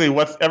 Basically,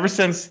 ever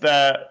since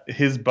that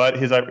his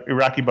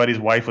Iraqi buddy's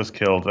wife was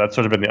killed, that's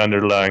sort of been the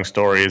underlying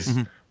stories.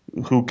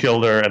 Mm-hmm. Who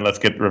killed her, and let's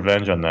get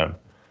revenge on them.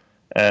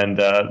 And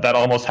that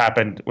almost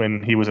happened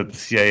when he was at the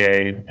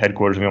CIA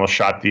headquarters and he almost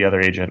shot the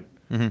other agent.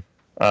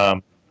 Mm-hmm.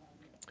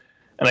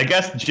 And I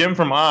guess Jim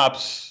from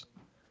Ops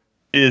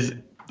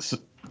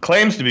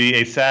claims to be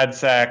a sad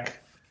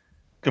sack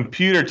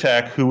computer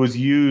tech who was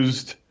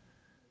used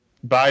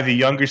by the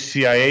younger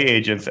CIA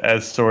agents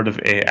as sort of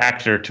a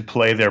actor to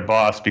play their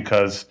boss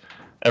because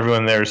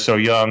everyone there is so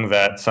young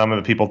that some of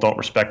the people don't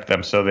respect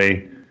them. So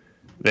they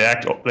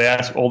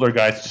ask older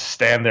guys to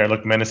stand there and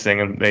look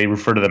menacing, and they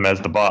refer to them as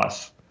the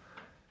boss.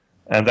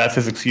 And that's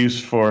his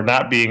excuse for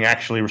not being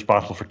actually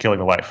responsible for killing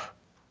the wife.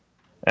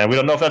 And we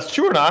don't know if that's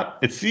true or not.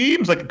 It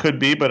seems like it could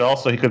be, but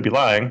also he could be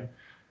lying.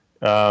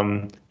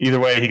 Either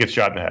way, he gets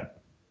shot in the head.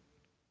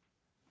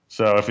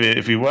 So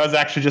if he was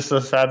actually just a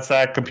sad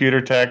sack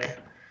computer tech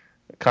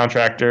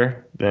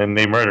contractor, then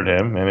they murdered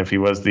him. And if he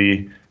was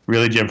the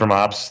really Jim from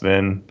Ops,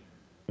 then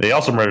they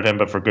also murdered him,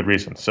 but for good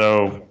reason.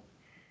 So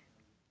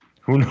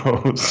who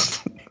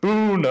knows?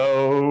 Who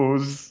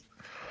knows?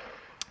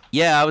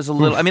 Yeah, I was a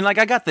little... I mean, like,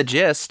 I got the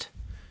gist.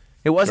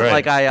 It wasn't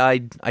like I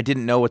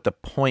didn't know what the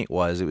point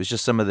was. It was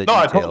just some of the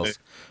details. Totally.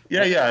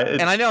 Yeah.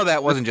 And I know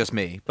that wasn't just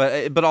me,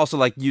 but also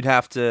like you'd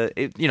have to.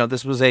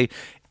 This was a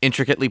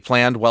intricately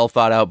planned, well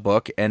thought out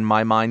book, and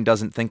my mind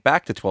doesn't think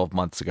back to 12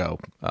 months ago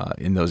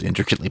in those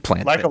intricately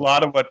planned. Like things. A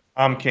lot of what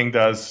Tom King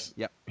does.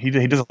 Yep. He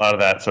does a lot of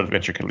that sort of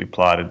intricately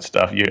plotted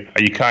stuff. You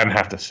kind of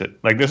have to sit.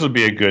 Like this would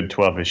be a good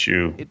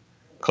 12-issue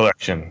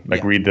collection.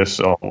 Like read this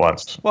all at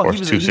once. Well,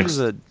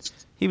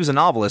 he was a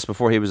novelist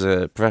before he was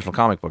a professional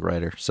comic book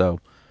writer,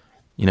 so.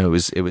 It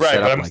was right, set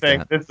up but I'm like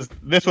saying that.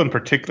 This one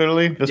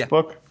particularly, this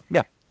book.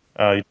 Yeah,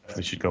 you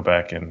definitely should go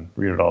back and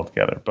read it all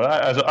together.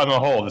 But on the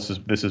whole, this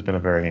has been a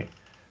very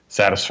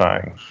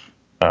satisfying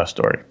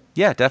story.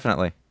 Yeah,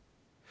 definitely.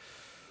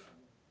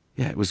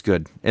 Yeah, it was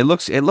good. It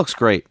looks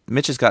great.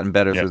 Mitch has gotten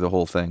better through the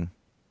whole thing.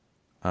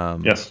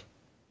 Yes.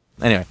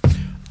 Anyway,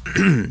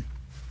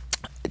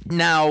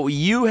 now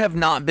you have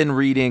not been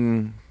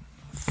reading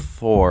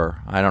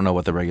Thor. I don't know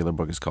what the regular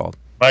book is called.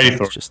 Mighty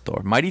Thor. It's just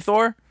Thor. Mighty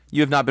Thor? You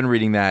have not been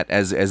reading that,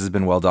 as has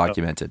been well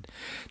documented.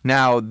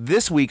 Now,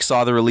 this week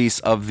saw the release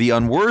of The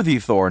Unworthy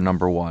Thor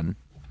 #1,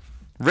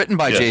 written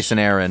by Jason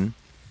Aaron,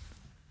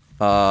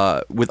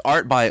 with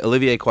art by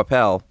Olivier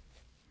Coipel,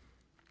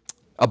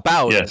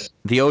 about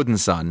the Odin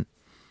son.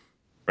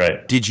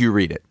 Right. Did you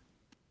read it?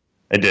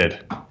 I did.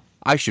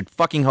 I should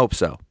fucking hope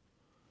so.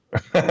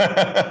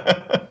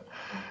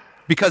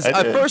 Because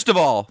first of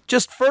all,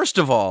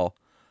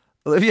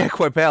 Olivier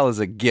Coipel is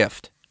a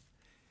gift.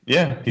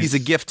 Yeah. He's a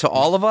gift to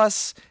all of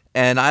us.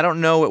 And I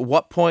don't know at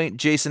what point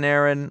Jason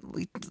Aaron,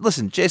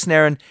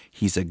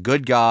 he's a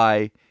good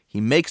guy.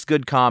 He makes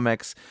good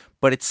comics.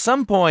 But at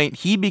some point,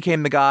 he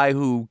became the guy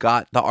who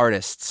got the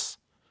artists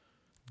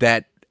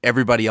that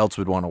everybody else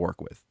would want to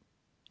work with.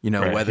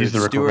 Whether it's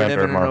Stuart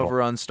Niven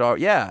over on Star.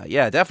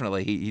 Yeah,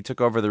 definitely. He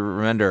took over the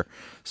Remender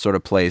sort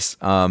of place.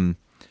 So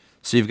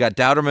you've got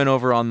Dowderman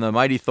over on the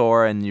Mighty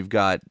Thor, and you've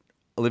got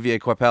Olivier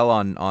Coipel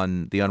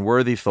on the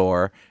Unworthy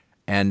Thor.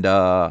 And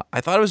I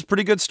thought it was a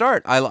pretty good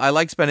start. I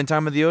like spending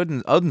time with the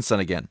Odin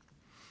son again.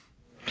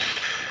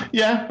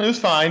 Yeah, it was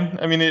fine.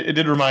 I mean, it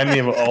did remind me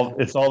of all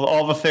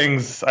the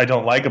things I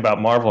don't like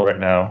about Marvel right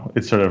now.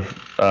 It's sort of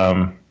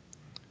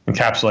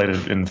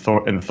encapsulated in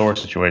the Thor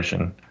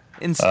situation.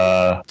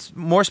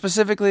 More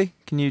specifically,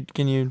 can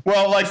you?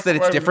 Well, like that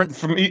it's different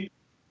from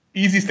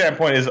easy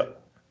standpoint is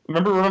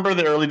remember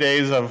the early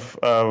days of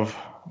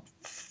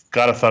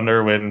God of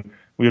Thunder when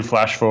we would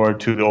flash forward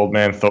to the old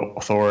man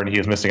Thor and he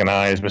was missing an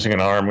eye, he was missing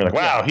an arm. We're like,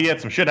 wow, he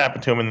had some shit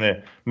happen to him in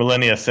the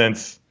millennia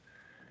since.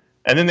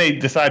 And then they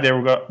decided they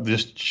were going to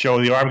just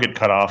show the arm get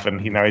cut off,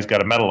 and now he's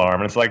got a metal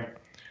arm. And it's like,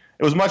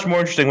 it was much more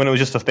interesting when it was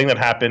just a thing that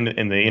happened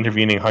in the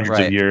intervening hundreds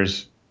of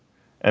years,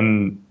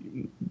 and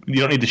you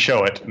don't need to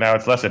show it. Now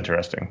it's less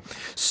interesting.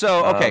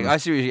 So, okay, I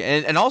see what you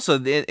and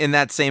also in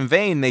that same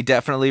vein, they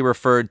definitely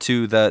referred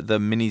to the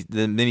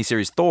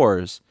miniseries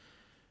Thors,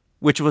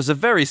 which was a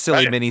very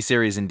silly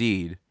miniseries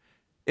indeed,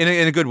 in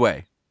a good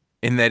way,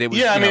 in that it was.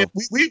 Yeah, I mean,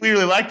 we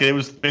really liked it. It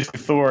was basically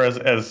Thor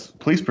as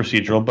police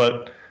procedural,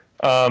 but.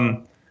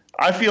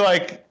 I feel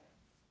like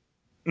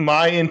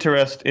my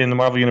interest in the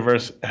Marvel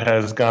Universe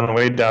has gone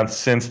way down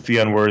since the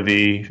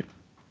Unworthy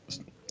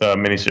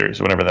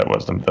miniseries, whenever that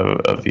was,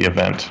 of the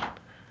event,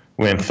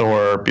 when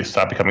Thor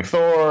stopped becoming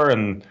Thor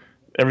and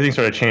everything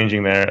started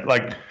changing there.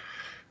 Like,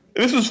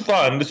 this was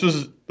fun.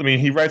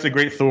 He writes a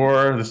great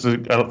Thor.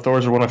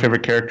 Thor's one of my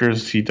favorite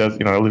characters. He does,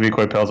 Olivia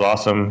Coipel's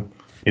awesome.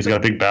 He's got a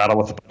big battle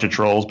with a bunch of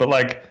trolls, but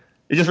like,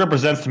 it just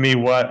represents to me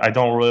what I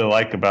don't really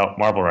like about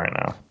Marvel right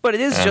now. But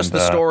it is just the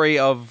story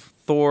of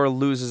Thor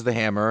loses the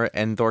hammer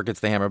and Thor gets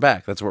the hammer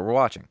back. That's what we're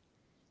watching.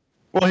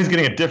 Well, he's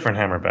getting a different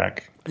hammer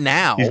back.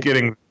 Now. He's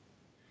getting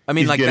that's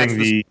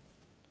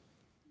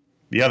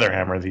the other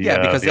hammer. Because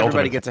the everybody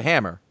ultimate. gets a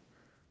hammer.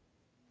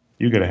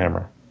 You get a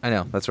hammer. I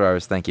know. That's where I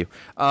was. Thank you.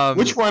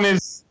 Which one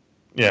is...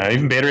 Yeah,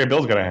 even Beta Ray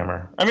Bill's got a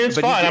hammer. I mean, it's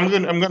fine. I'm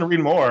going to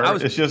read more. I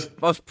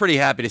was pretty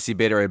happy to see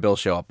Beta Ray Bill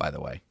show up, by the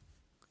way.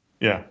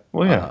 Yeah.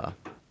 Well, yeah.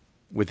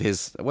 With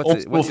his...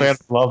 Old school fans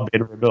love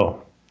Beta Ray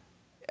Bill.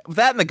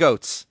 That and the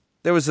goats.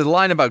 There was a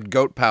line about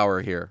goat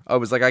power here. I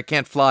was like, I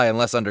can't fly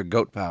unless under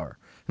goat power.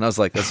 And I was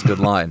like, that's a good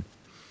line.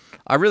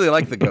 I really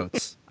like the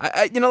goats.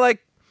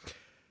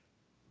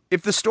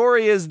 If the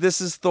story is this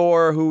is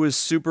Thor who is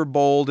super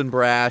bold and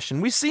brash, and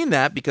we've seen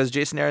that because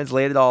Jason Aaron's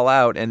laid it all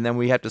out, and then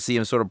we have to see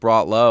him sort of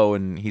brought low,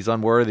 and he's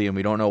unworthy, and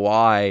we don't know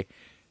why,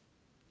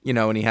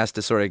 and he has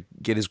to sort of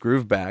get his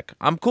groove back.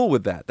 I'm cool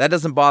with that. That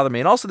doesn't bother me.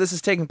 And also, this is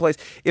taking place.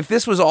 If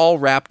this was all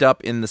wrapped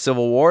up in the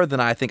Civil War, then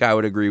I think I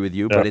would agree with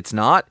you. Yeah. But it's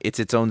not. It's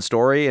its own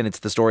story, and it's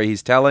the story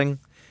he's telling.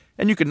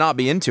 And you could not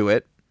be into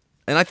it.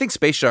 And I think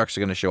space sharks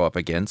are going to show up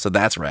again, so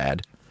that's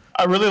rad.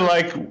 I really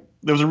like.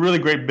 There was a really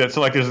great bit.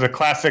 So, like, there's a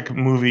classic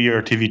movie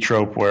or TV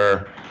trope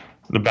where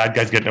the bad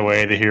guy's getting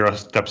away, the hero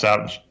steps out,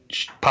 and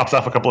pops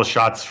off a couple of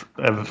shots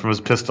from his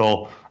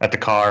pistol at the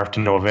car to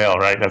no avail.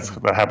 Right?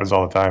 That happens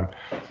all the time.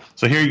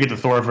 So here you get the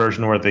Thor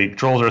version where the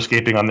trolls are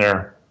escaping on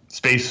their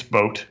space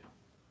boat.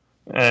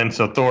 And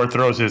so Thor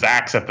throws his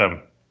axe at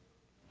them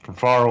from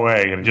far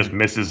away and it just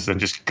misses and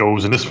just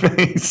goes into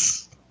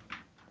space.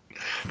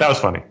 That was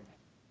funny.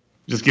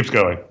 Just keeps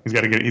going. He's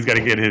got to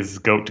get his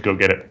goat to go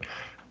get it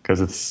because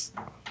it's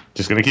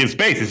just going to keep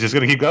space. It's just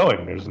going to keep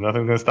going. There's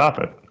nothing going to stop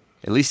it.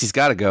 At least he's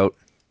got a goat.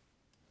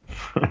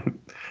 I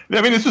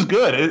mean, this was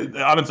good.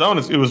 On its own,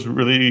 it was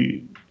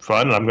really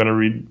fun. And I'm going to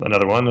read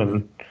another one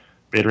and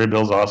Beta Ray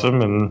Bill's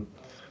awesome and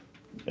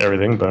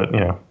everything, but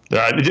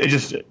it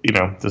just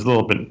there's a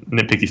little bit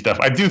nitpicky stuff.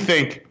 I do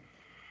think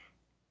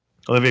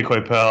Olivia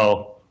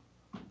Coipel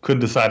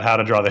couldn't decide how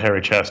to draw the hairy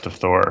chest of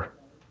Thor,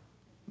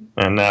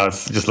 and now it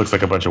just looks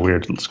like a bunch of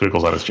weird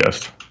squiggles on his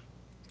chest.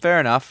 Fair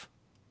enough.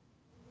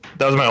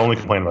 That was my only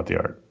complaint about the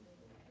art.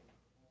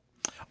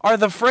 Are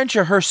the French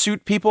a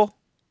hirsute people?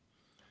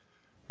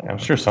 I'm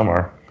sure some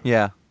are.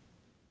 Yeah.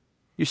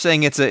 You're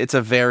saying it's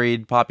a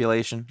varied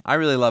population. I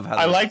really love how.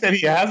 I like that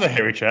he has a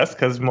hairy chest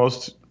because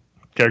most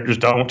characters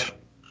don't.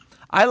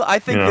 I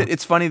think that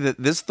it's funny that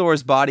this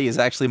Thor's body is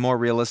actually more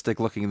realistic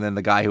looking than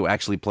the guy who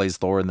actually plays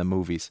Thor in the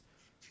movies.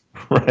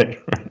 Right.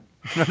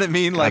 You know what I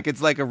mean? Like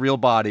it's like a real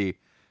body,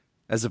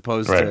 as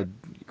opposed to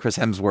Chris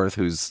Hemsworth,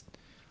 who's,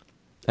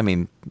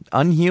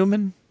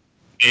 unhuman.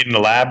 Made in the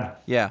lab.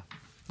 Yeah.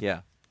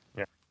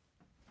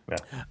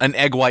 An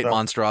egg white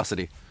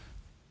monstrosity.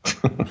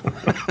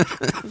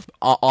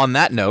 On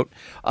that note,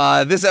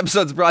 this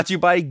episode's brought to you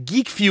by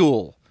Geek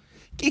Fuel.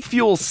 Geek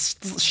Fuel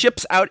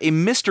ships out a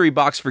mystery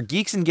box for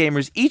geeks and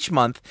gamers each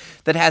month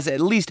that has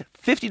at least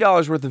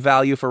 $50 worth of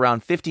value for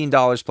around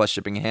 $15 plus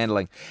shipping and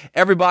handling.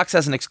 Every box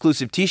has an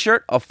exclusive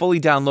t-shirt, a fully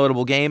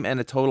downloadable game, and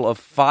a total of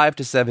 5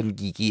 to 7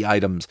 geeky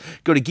items.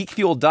 Go to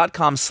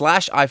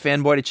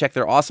geekfuel.com/ifanboy to check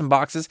their awesome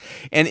boxes.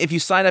 And if you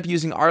sign up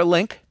using our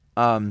link,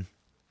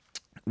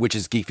 which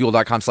is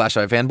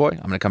geekfuel.com/ifanboy. I'm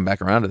going to come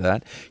back around to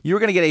that. You're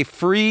going to get a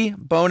free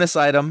bonus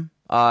item,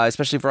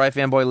 especially for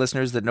iFanboy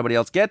listeners that nobody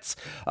else gets.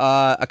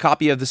 A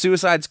copy of the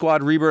Suicide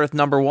Squad Rebirth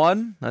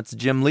 #1. That's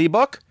Jim Lee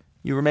book,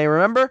 you may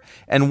remember.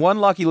 And one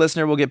lucky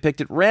listener will get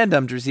picked at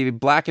random to receive a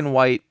black and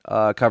white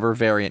cover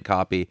variant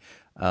copy.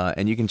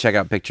 And you can check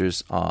out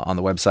pictures on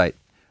the website.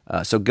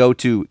 So go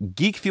to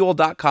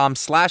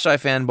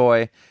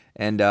geekfuel.com/ifanboy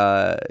and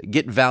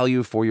get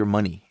value for your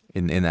money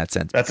in that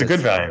sense. That's a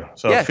good value.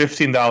 So Yeah.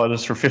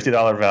 $15 for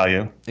 $50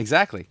 value.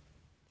 Exactly.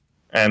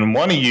 And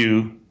one of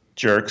you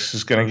jerks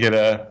is going to get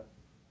a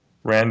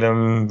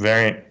random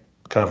variant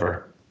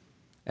cover.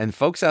 And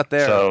folks out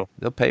there,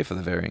 they'll pay for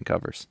the variant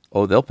covers.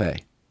 Oh, they'll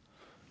pay.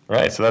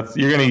 Right. So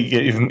you're going to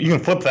get you can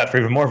flip that for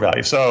even more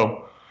value.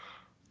 So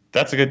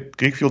that's a good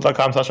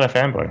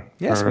geekfuel.com/ifanboy.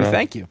 Yes, we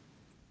thank you.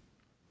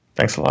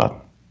 Thanks a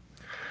lot.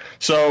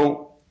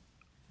 So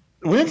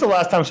when's the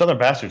last time Southern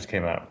Bastards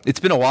came out? It's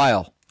been a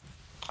while.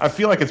 I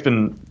feel like it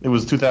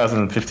was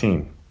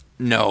 2015.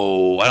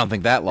 No, I don't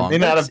think that long. It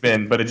may not have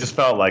been, but it just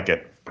felt like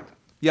it.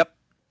 Yep.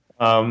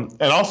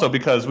 And also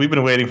because we've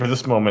been waiting for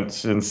this moment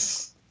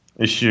since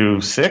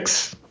issue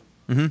 6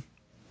 or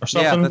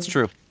something. Yeah, that's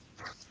true.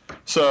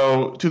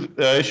 So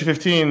issue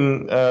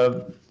 15,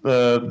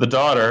 the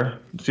daughter,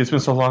 it's been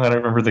so long I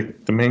don't remember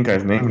the main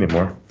guy's name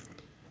anymore.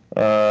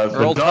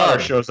 The daughter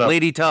shows up.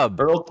 Lady Tubb.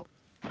 Earl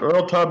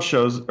Tubb's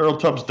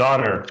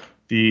daughter,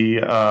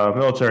 the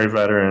military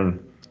veteran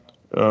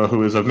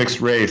who is of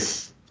mixed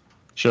race,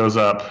 shows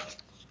up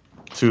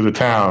to the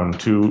town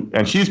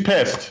and she's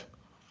pissed.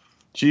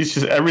 She's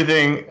just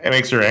everything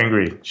makes her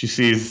angry. She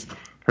sees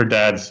her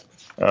dad's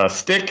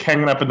stick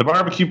hanging up in the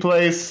barbecue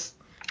place.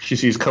 She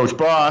sees Coach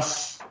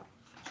Boss.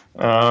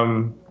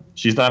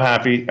 She's not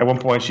happy. At one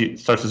point, she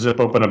starts to zip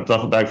open a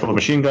duffel bag full of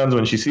machine guns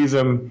when she sees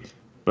him,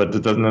 but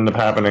it doesn't end up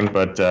happening.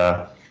 But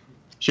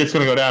shit's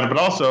going to go down. But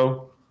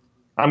also,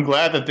 I'm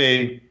glad that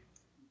they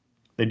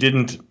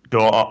didn't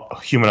go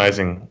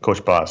humanizing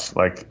Coach Boss.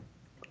 Like,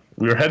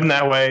 we were heading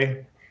that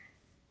way,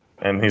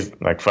 and he's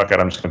like, fuck it,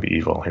 I'm just going to be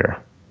evil here.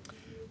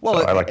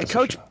 Well, so I like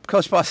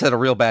Coach Boss had a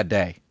real bad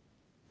day.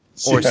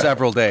 Or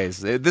several days.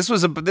 This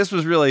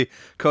was really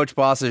Coach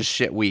Boss's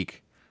shit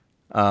week.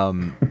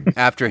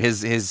 After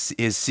his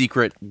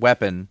secret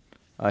weapon,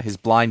 his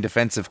blind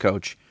defensive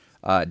coach,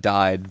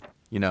 died.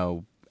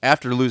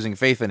 After losing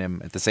faith in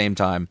him at the same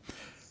time.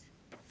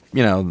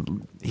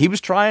 He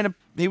was trying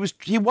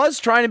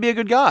to be a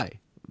good guy,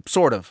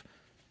 sort of.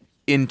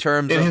 In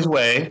his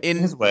way.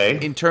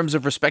 In terms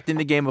of respecting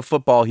the game of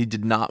football, he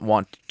did not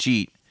want to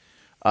cheat.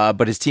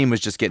 But his team was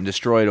just getting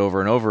destroyed over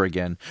and over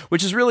again,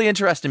 which is really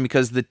interesting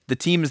because the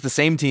team is the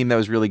same team that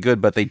was really good,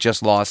 but they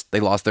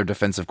lost their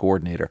defensive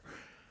coordinator.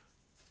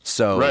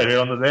 So right, they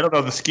don't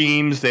know the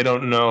schemes. They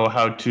don't know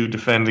how to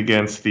defend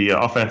against the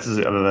offenses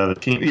of the other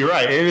team. You're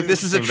right.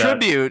 This is a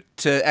tribute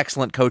to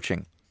excellent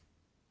coaching,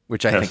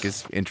 which I think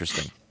is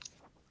interesting.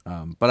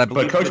 But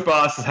Coach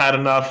Boss has had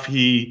enough.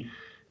 He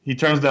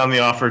turns down the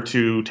offer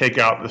to take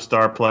out the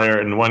star player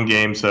in one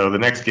game. So the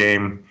next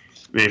game,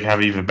 they have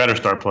an even better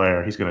star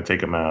player. He's going to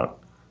take him out.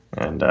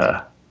 And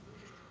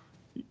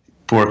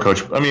poor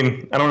Coach. I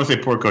mean, I don't want to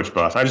say poor Coach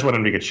Boss. I just want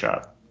him to get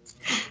shot.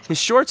 His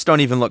shorts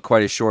don't even look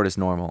quite as short as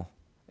normal.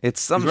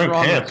 Something's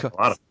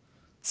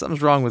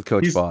wrong with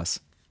Coach Boss.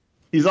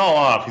 He's all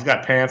off. He's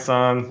got pants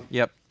on.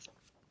 Yep.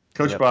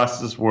 Coach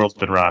Boss's world's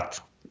been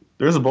rocked.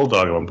 There's a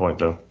bulldog at one point,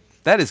 though.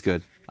 That is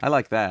good. I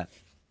like that.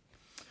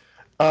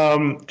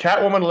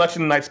 Catwoman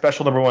Election Night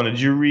Special #1.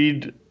 Did you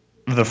read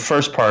the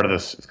first part of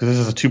this? Because this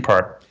is a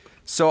 2-part.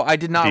 So I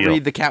did not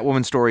read the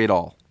Catwoman story at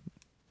all.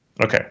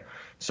 Okay.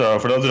 So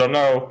for those who don't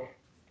know,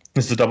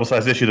 this is a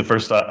double-sized issue. The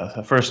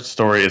first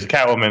story is a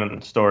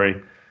Catwoman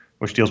story,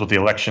 which deals with the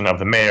election of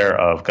the mayor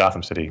of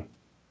Gotham City.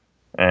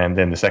 And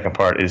then the second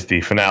part is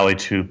the finale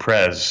to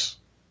Prez,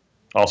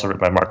 also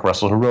written by Mark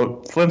Russell, who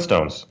wrote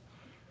Flintstones.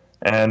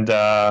 And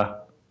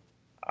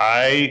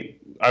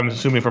I'm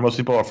assuming for most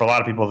people, or for a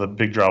lot of people, the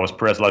big draw was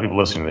Prez. A lot of people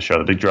listening to the show,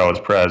 the big draw was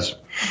Prez,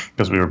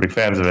 because we were big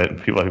fans of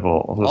it. People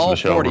who listen to the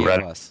show were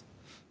ready.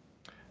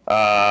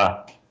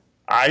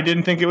 I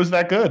didn't think it was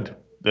that good,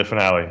 the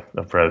finale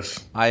of Prez.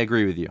 I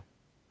agree with you.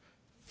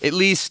 At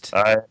least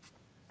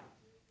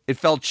it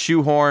felt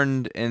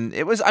shoehorned, and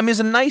it was. I mean, it was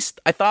a nice.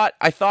 I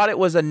thought it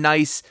was a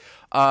nice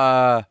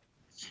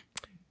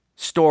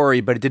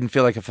story, but it didn't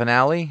feel like a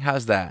finale.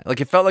 How's that?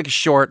 Like, it felt like a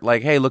short.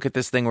 Like, hey, look at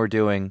this thing we're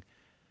doing.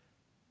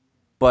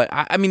 But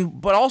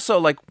but also,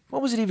 like,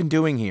 what was it even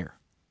doing here?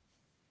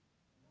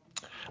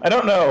 I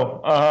don't know.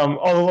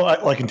 Although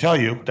I can tell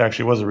you, there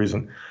actually was a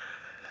reason.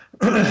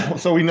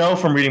 So we know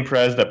from reading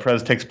Prez that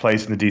Prez takes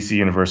place in the DC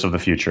universe of the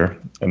future,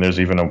 and there's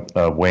even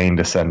a Wayne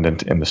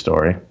descendant in the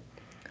story.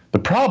 The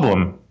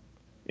problem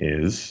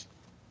is,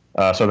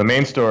 so the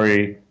main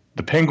story,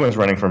 the Penguin's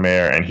running for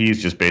mayor, and he's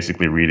just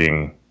basically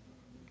reading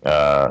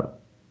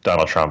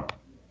Donald Trump.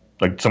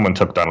 Like, someone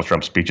took Donald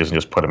Trump's speeches and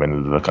just put them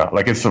into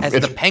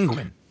the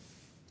Penguin.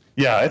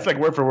 Yeah, it's like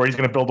word for word. He's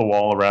going to build a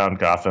wall around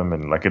Gotham,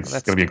 and like it's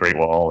going to be a great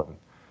wall, and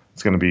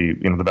it's going to be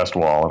the best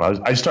wall.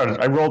 And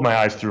I rolled my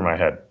eyes through my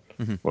head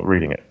while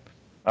reading it.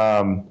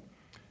 But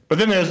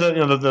then there's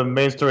the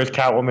main story is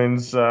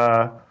Catwoman's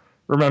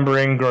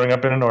remembering growing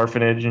up in an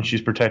orphanage, and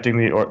she's protecting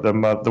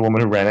the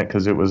woman who ran it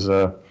because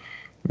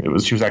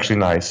she was actually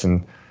nice.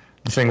 And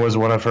the thing was,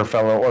 one of her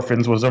fellow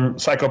orphans was a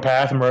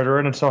psychopath, a murderer,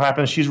 and it so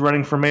happens she's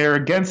running for mayor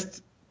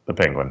against the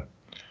Penguin.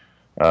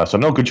 So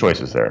no good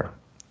choices there.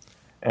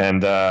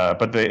 And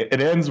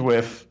it ends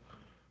with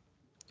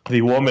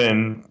the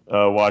woman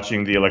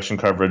watching the election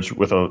coverage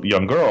with a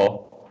young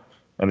girl,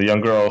 and the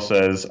young girl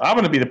says, "I'm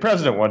going to be the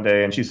president one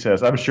day," and she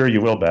says, "I'm sure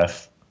you will,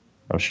 Beth.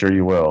 I'm sure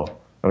you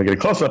will." And we get a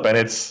close up, and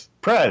it's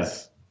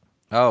Prez.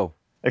 Oh,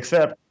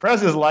 except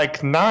Prez is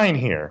like 9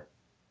 here,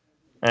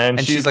 and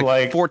she's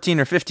like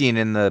 14 or 15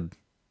 in the.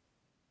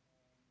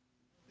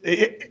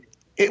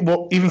 It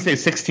will even say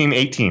 16,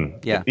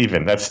 18. Yeah,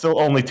 even that's still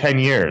only 10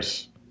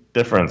 years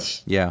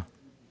difference. Yeah.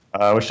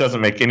 Which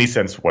doesn't make any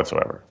sense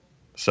whatsoever.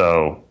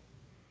 So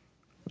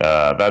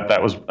that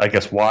was, I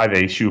guess, why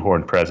they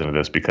shoehorned Prez into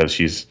this, because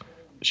she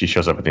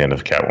shows up at the end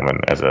of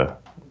Catwoman as a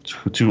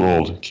too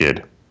old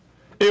kid.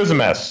 It was a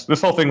mess.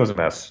 This whole thing was a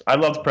mess. I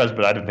loved Prez,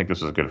 but I didn't think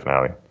this was a good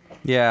finale.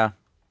 Yeah.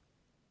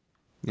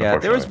 Yeah,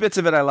 there was bits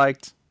of it I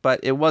liked,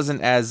 but it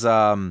wasn't as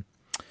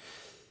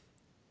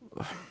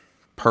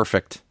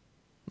perfect,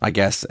 I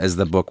guess, as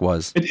the book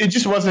was. It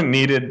just wasn't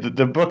needed.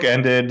 The book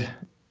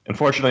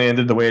unfortunately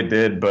ended the way it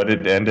did, but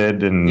it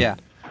ended, and yeah.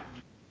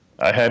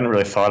 I hadn't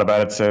really thought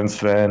about it since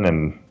then,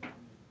 and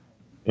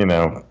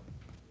I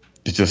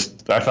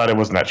thought it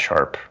wasn't that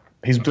sharp.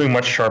 He's doing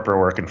much sharper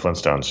work in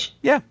Flintstones.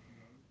 Yeah.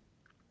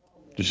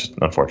 Just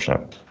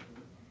unfortunate.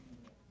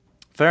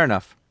 Fair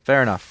enough.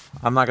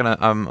 I'm not gonna.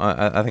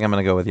 I think I'm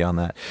gonna go with you on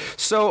that.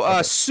 So,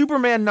 okay.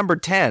 Superman number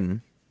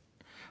 10.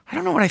 I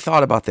don't know what I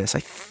thought about this.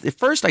 At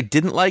first, I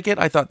didn't like it.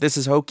 I thought, this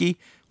is hokey.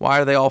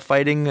 Why are they all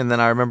fighting? And then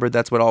I remembered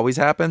that's what always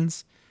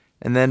happens.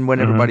 And then when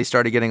everybody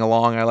started getting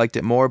along, I liked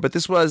it more. But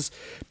this was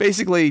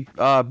basically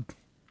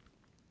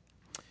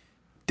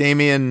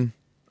Damian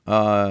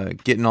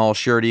getting all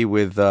shirty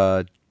with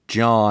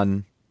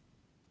John,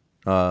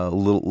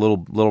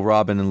 little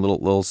Robin, and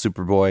little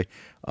Superboy,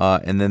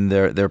 and then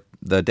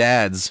the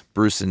dads,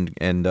 Bruce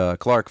and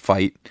Clark,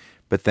 fight.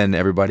 But then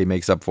everybody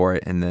makes up for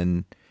it, and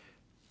then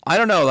I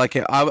don't know.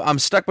 Like, I'm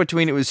stuck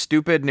between it was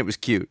stupid and it was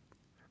cute.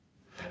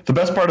 The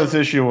best part of this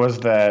issue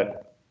was that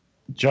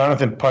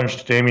Jonathan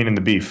punched Damian in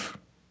the beef.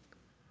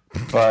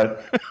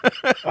 But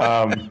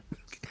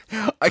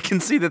I can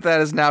see that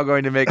is now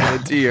going to make it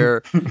into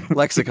your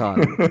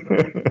lexicon.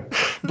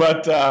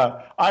 But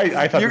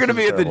I thought you're going to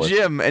be at the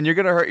gym and you're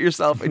going to hurt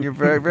yourself, and you're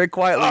very, very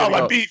quietly. Oh,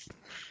 my beef!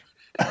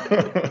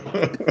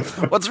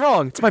 What's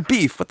wrong? It's my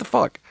beef. What the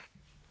fuck?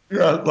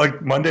 Yeah,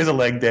 like Monday's a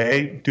leg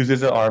day,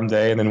 Tuesday's an arm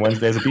day, and then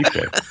Wednesday's a beef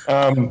day.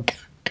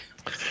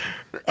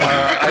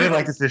 I didn't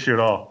like this issue at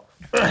all.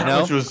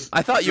 No, which was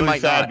I thought you really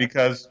might sad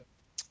not.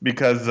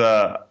 because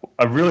I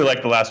really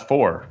liked the last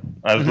 4.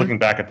 I was looking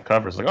back at the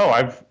covers, like, the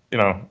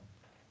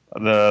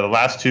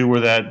last 2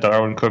 were that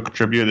Darwin Cook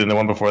tribute, and the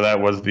one before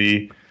that was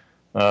the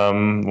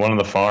one on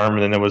the farm,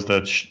 and then there was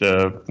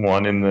the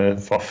one in the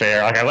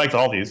fair. Like, I liked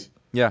all these.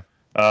 Yeah.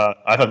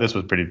 I thought this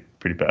was pretty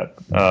bad.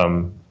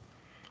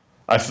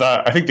 I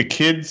think the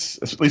kids,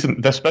 at least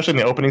especially in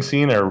the opening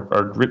scene,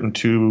 are written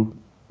too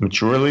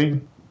maturely.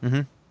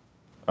 Mm-hmm.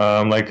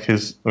 Like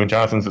when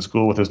Jonathan's at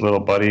school with his little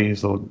buddy,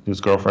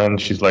 his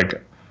girlfriend, she's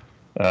like,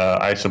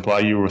 "I supply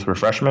you with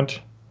refreshment."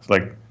 It's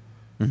like,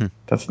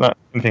 that's not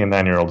anything a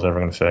 9-year-old's ever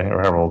going to say, or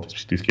however old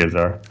these kids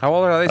are. How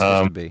old are they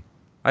supposed to be?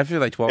 I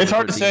feel like 12. It's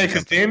hard to say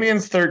because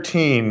Damian's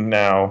 13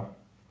 now,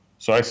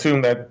 so I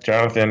assume that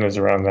Jonathan is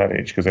around that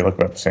age because they look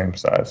about the same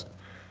size.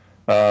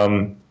 I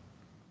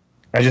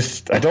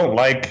don't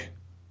like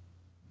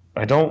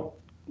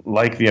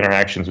the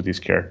interactions with these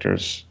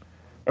characters.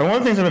 And one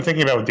of the things I've been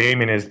thinking about with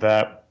Damian is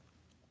that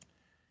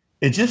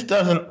it just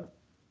doesn't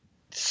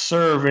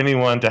serve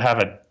anyone to have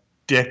a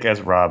dick as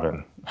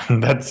Robin.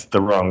 That's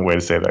the wrong way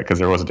to say that, because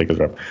there was a dick as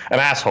Robin. An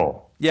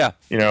asshole. Yeah.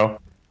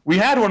 We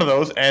had one of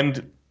those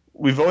and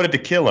we voted to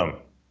kill him.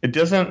 It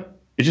just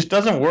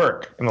doesn't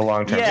work in the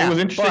long term. Yeah, it was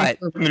interesting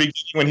from the beginning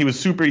when he was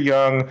super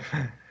young,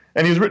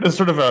 and he was written as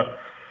sort of a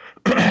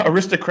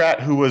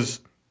aristocrat who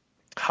was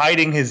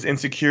hiding his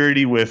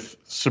insecurity with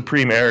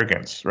supreme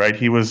arrogance, right?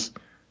 He was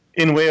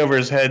in way over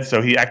his head,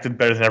 so he acted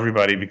better than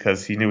everybody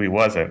because he knew he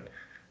wasn't.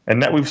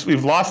 And that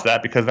we've lost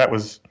that, because that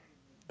was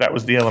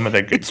the element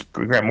that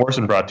Grant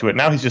Morrison brought to it.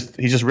 Now he's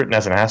just written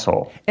as an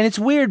asshole. And it's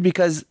weird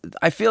because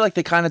I feel like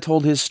they kind of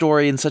told his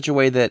story in such a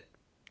way that,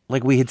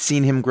 like, we had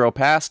seen him grow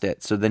past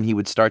it, so then he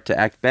would start to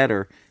act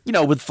better,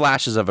 with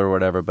flashes of it or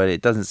whatever, but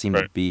it doesn't seem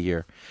to be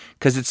here.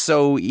 Because it's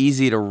so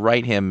easy to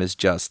write him as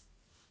just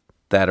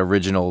that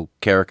original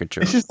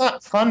caricature. It's just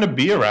not fun to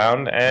be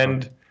around,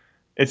 and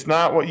it's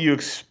not what you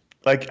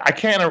like. I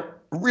can't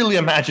really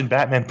imagine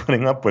Batman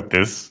putting up with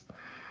this.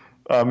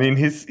 I mean,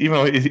 even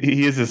though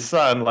he is his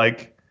son,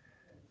 like,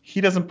 he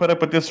doesn't put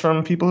up with this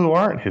from people who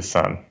aren't his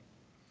son.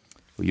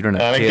 Well, you don't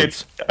have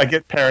kids. I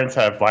get parents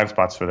have blind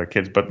spots for their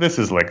kids, but this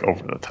is like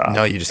over the top.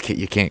 No, you just can't.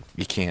 You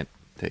can't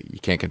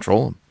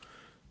control them.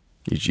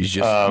 You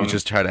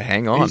just try to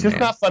hang on. He's just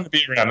not fun to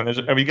be around.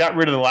 And we got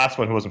rid of the last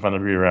one who wasn't fun to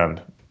be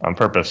around on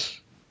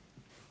purpose.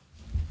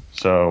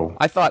 So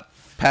I thought,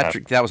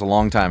 Patrick, that was a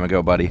long time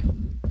ago, buddy. It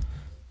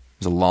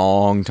was a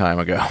long time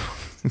ago.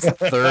 It's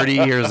 30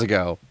 years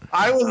ago.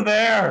 I was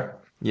there.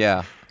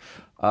 Yeah.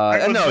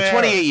 No,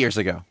 28 years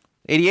ago.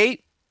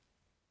 88?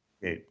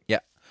 8. Yeah.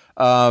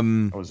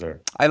 I was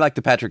there. I like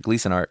the Patrick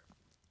Gleason art.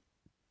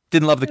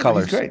 Didn't love the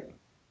colors. He's great.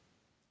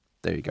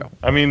 There you go.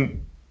 I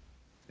mean,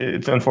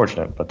 it's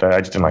unfortunate, but I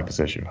just didn't like this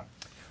issue.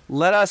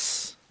 Let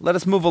us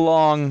move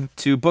along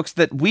to books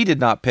that we did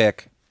not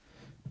pick,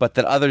 but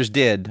that others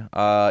did.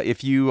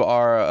 If you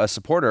are a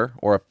supporter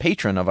or a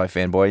patron of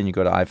iFanboy and you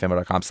go to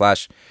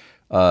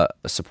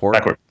ifanboy.com/support.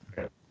 Backward.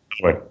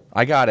 Wait.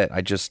 I got it.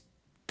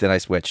 Then I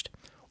switched.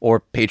 Or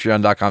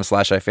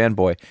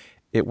patreon.com/ifanboy.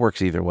 It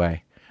works either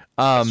way.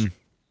 You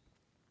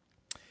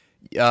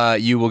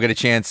will get a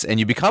chance, and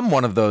you become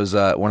one of those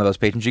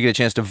patrons. You get a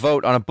chance to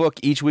vote on a book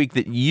each week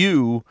that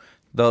you,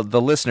 the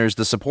listeners,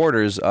 the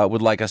supporters,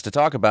 would like us to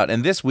talk about.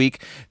 And this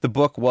week, the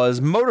book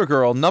was Motor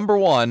Girl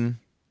 #1,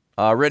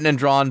 written and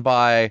drawn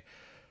by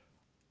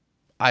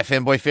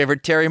iFanboy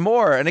favorite Terry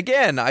Moore. And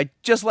again, I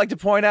just like to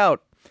point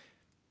out,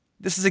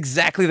 this is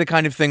exactly the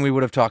kind of thing we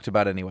would have talked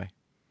about anyway.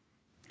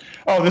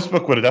 Oh, this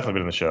book would have definitely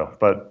been in the show,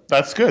 but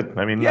that's good.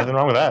 I mean, nothing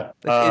wrong with that.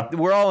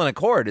 We're all in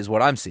accord, is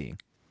what I'm seeing.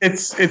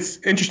 It's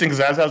interesting because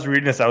as I was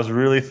reading this, I was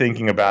really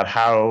thinking about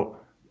how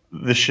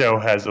the show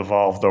has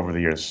evolved over the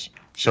years.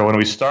 So when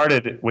we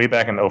started way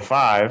back in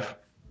 05,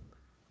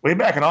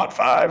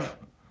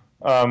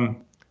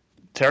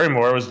 Terry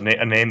Moore was a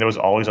name that was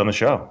always on the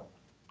show.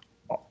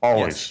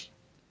 Always. Yes.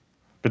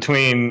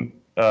 Between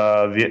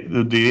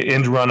the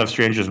end run of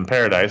Strangers in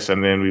Paradise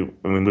and then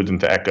when we moved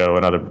into Echo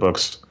and other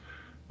books,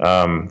 we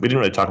didn't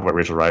really talk about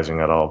Rachel Rising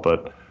at all,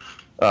 but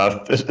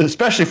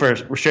especially for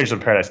Strangers in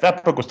Paradise,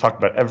 that book was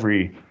talked about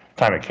every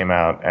time it came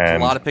out.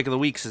 And a lot of pick of the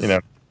weeks.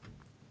 A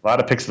lot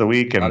of picks of the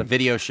week. And a lot of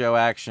video show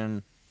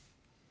action.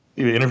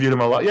 We interviewed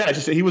him a lot. Yeah,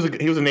 he was a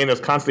name that was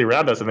constantly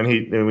around us, and then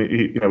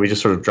we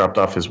just sort of dropped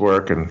off his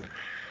work, and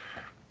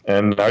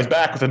now he's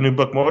back with a new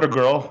book, Motor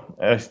Girl,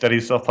 that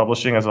he's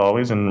self-publishing as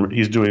always, and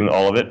he's doing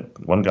all of it.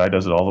 One guy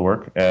does all the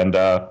work, and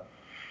I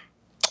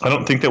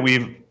don't think that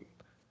we've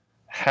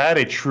had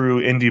a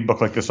true indie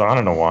book like this on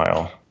in a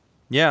while.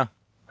 Yeah.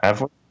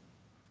 Have we?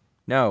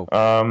 No.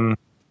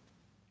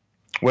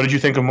 What did you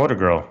think of Motor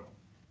Girl?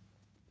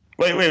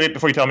 Wait!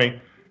 Before you tell me,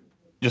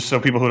 just so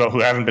people who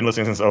haven't been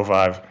listening since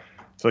 05.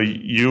 So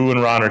you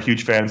and Ron are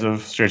huge fans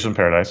of Strangers in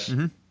Paradise.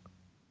 Mm-hmm.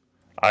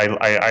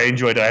 I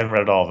enjoyed it. I haven't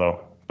read it all though,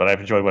 but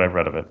I've enjoyed what I've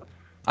read of it.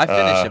 I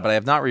finished it, but I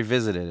have not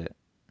revisited it.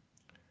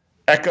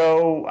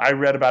 Echo, I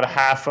read about a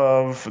half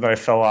of, and then I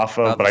fell off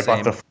of. But I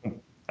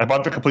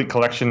bought the complete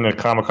collection at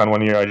Comic-Con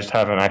one year. I just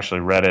haven't actually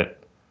read it.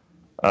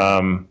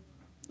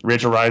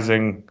 Rachel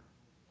Rising,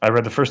 I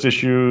read the first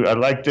issue. I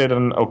liked it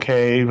and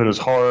okay, but it was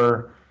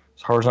horror.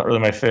 Horror's not really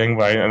my thing,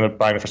 but I ended up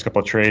buying the first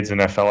couple of trades,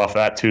 and I fell off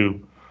that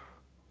too.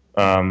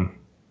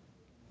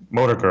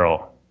 Motor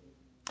Girl.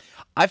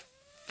 I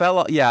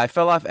fell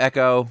off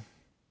Echo.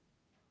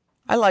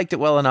 I liked it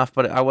well enough,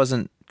 but I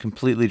wasn't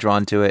completely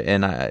drawn to it,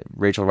 and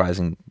Rachel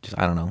Rising, just,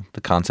 I don't know,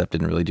 the concept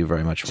didn't really do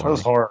very much for me. It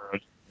was horror.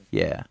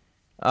 Yeah.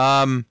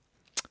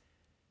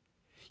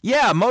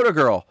 Motor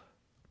Girl.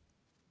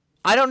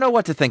 I don't know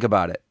what to think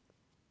about it.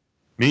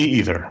 Me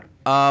either.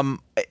 I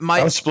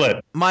was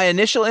split. My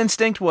initial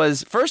instinct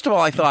was, first of all,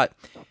 I thought,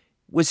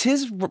 was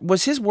his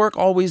work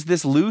always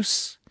this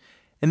loose?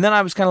 And then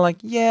I was kind of like,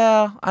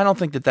 yeah, I don't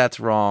think that's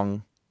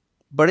wrong.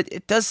 But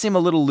it does seem a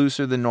little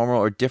looser than normal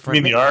or different.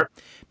 You mean the art?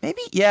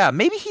 Maybe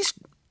he's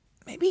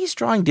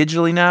drawing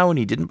digitally now and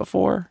he didn't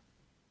before.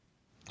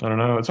 I don't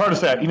know. It's hard to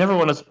say. You never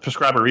want to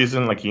prescribe a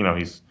reason. Like,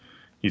 he's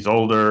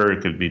older.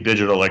 It could be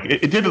digital. Like,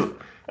 it did.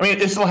 I mean,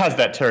 it still has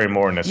that Terry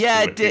Moore-ness.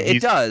 Yeah,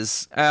 it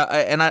does.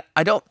 And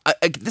I don't.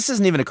 This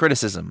isn't even a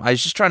criticism. I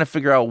was just trying to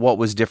figure out what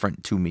was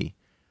different to me.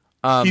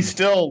 He's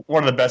still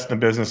one of the best in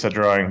the business at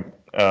drawing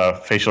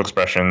facial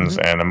expressions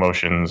and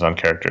emotions on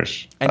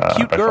characters. And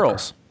cute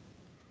girls.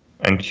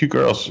 And cute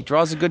girls. He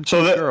draws a good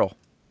girl.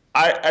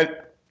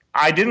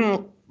 I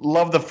didn't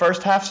love the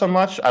first half so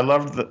much. I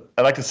liked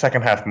the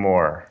second half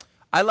more.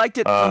 I liked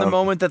it from the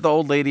moment that the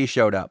old lady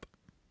showed up.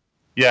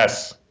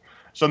 Yes.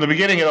 So in the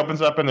beginning, it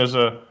opens up and there's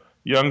a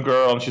young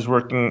girl and she's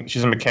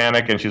a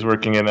mechanic and she's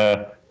working in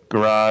a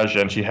garage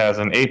and she has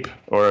an ape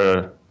or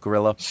a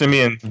gorilla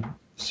simian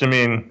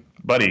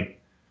buddy.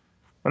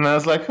 And I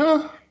was like,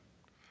 I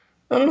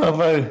don't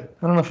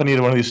know if I needed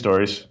one of these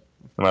stories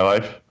in my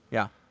life.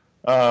 Yeah.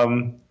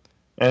 And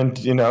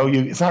you're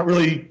not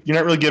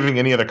really giving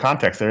any other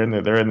context. They're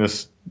in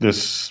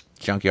this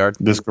junkyard,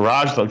 this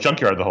garage,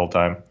 junkyard the whole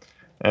time.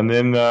 And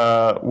then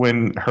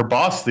when her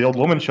boss, the old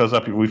woman, shows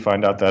up, we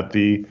find out that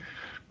the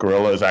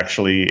gorilla is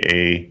actually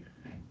a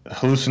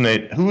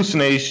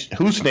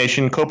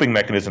hallucination coping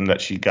mechanism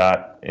that she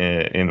got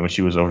in when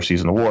she was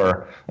overseas in the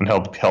war and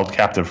held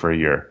captive for a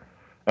year.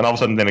 And all of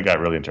a sudden, then it got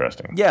really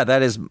interesting. Yeah,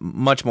 that is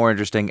much more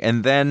interesting.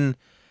 And then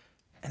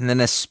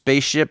a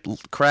spaceship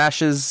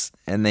crashes,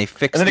 and they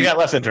fix. And then it got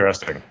less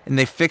interesting. And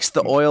they fix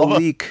the oil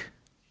leak.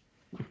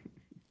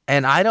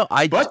 And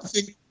that's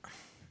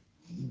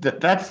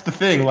the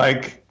thing.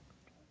 Like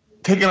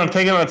taking on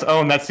its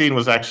own, that scene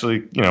was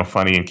actually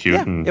funny and cute.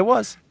 Yeah, it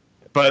was.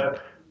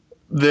 But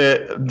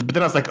then I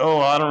was like,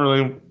 I don't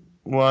really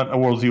want a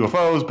world of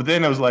UFOs. But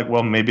then I was like,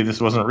 well, maybe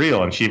this wasn't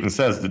real. And she even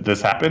says, did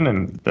this happen?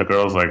 And the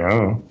girl's like,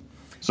 oh.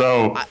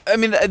 So I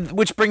mean,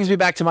 which brings me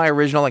back to my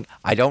original. Like,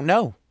 I don't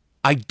know.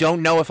 I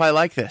don't know if I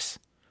like this.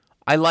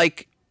 I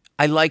like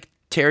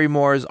Terry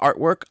Moore's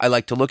artwork. I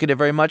like to look at it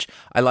very much.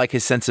 I like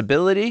his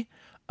sensibility.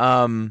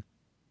 But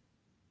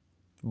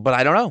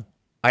I don't know.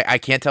 I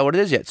can't tell what it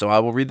is yet. So I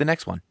will read the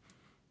next one.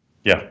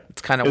 yeah,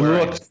 It's kind of it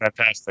where looks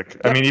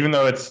fantastic. I mean, even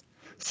though it's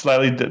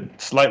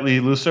slightly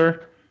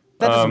looser,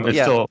 That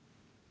doesn't-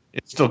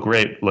 it's still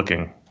great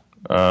looking.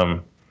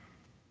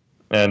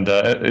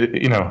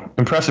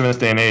 Impressive in this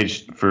day and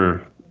age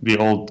for the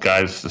old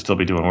guys to still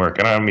be doing work.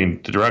 And I don't mean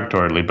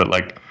derogatorily, but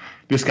like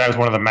this guy was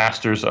one of the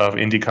masters of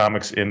indie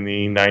comics in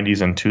the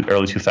 90s and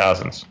early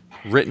 2000s.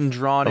 written,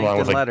 drawn, Along inked,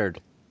 with, and like,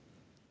 lettered.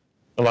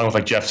 Along with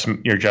like Jeff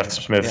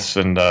Smiths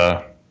and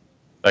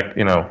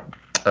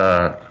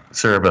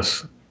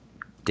Cerebus.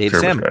 Dave Cerebus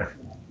Sim. guy.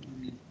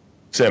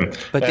 Sim.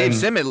 But Dave And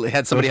Sim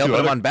had somebody those help two him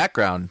other- on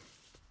background.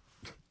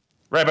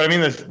 Right, but I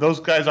mean, those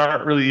guys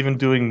aren't really even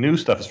doing new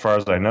stuff as far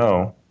as I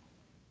know.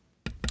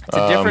 It's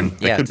a different,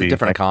 They could it's a be.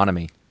 different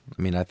economy.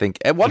 I mean, I think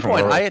at one Different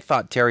point world. I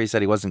thought Terry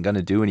said he wasn't going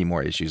to do any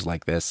more issues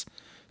like this,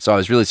 so I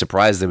was really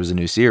surprised there was a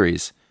new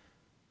series.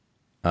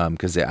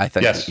 Because I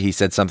thought Yes. he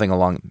said something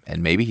along,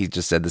 and maybe he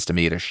just said this to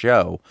me at a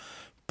show,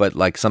 but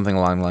like something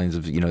along the lines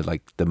of,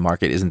 like the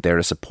market isn't there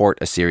to support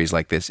a series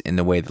like this in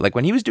the way that, like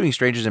when he was doing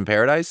Strangers in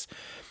Paradise,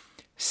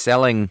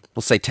 selling,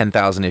 we'll say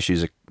 10,000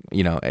 issues,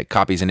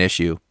 copies an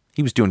issue,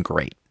 he was doing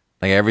great.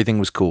 Like everything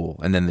was cool,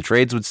 and then the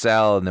trades would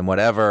sell, and then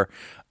whatever.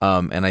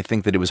 And I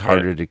think that it was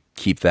harder to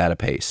keep that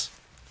apace.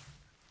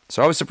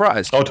 So I was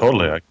surprised. Oh,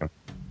 totally.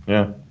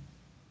 Yeah.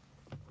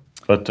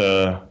 But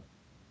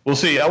we'll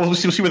see. We'll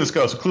see where this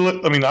goes.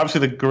 I mean,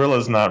 obviously the gorilla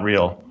is not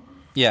real.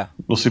 Yeah.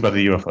 We'll see about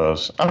the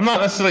UFOs. I'm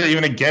not necessarily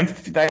even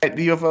against the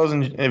UFOs,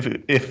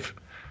 and if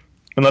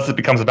unless it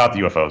becomes about the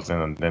UFOs,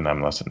 then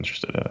I'm less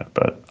interested in it.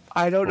 But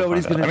I don't know what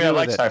he's going to do. I mean, I with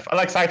like it. sci-fi. I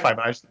like sci-fi,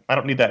 but I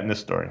don't need that in this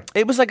story.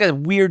 It was like a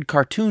weird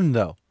cartoon,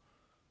 though.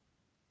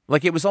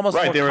 Like it was almost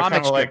Right? more They were comic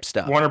kind of strip like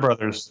stuff. Warner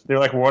Brothers. They were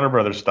like Warner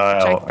Brothers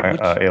style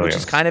aliens, which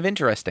is kind of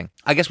interesting.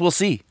 I guess we'll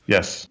see.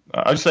 Yes,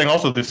 I was saying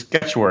also the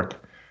sketch work.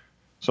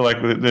 So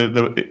like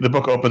the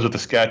book opens with a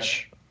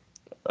sketch,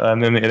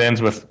 and then it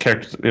ends with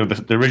characters.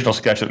 The original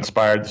sketch that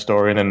inspired the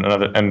story, and then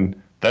another, and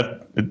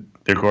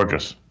they're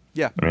gorgeous.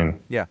 Yeah. I mean,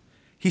 Yeah.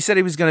 He said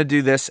he was going to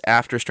do this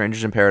after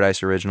Strangers in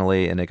Paradise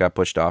originally, and it got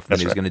pushed off. And then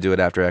That's he was right. going to do it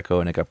after Echo,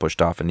 and it got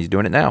pushed off, and he's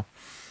doing it now.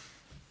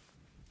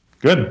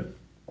 good.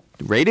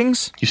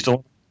 Ratings? You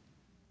still?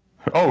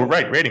 Oh,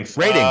 right. Ratings.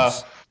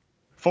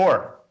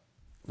 4.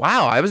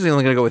 Wow, I was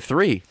only going to go with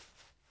 3.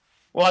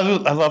 Well,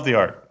 I love the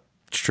art,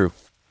 It's true.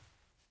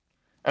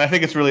 and I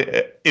think it's really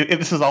if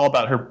this is all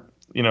about her,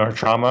 her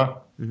trauma.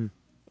 Mm-hmm.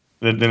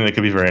 Then it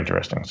could be very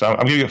interesting. So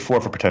I'm giving it 4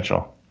 for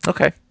potential.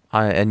 Okay.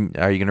 And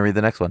are you going to read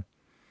the next one?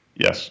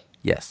 Yes.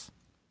 Yes.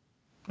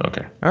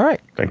 Okay. All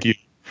right. Thank you.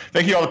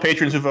 Thank you all the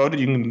patrons who voted.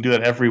 You can do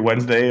that every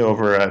Wednesday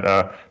over at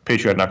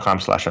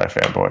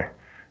patreon.com/ifanboy.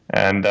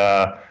 And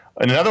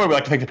another way we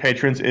like to thank the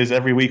patrons is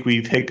every week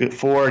we take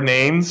 4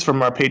 names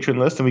from our patron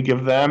list and we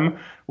give them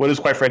what is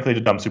quite frankly a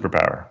dumb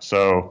superpower.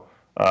 So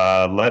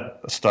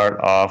let's start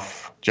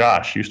off.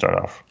 Josh, you start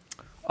off.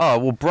 Oh,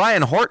 well,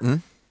 Brian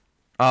Horton,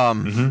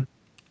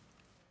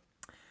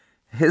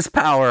 his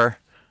power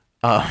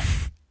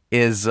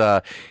is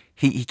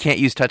he can't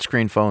use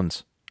touchscreen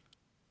phones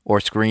or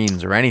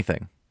screens or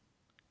anything.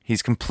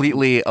 He's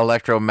completely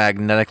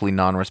electromagnetically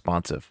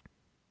non-responsive.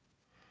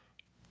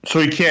 So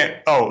he can't.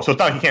 Oh, so it's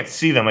not like he can't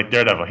see them like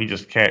Daredevil. He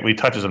just can't. When he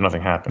touches them,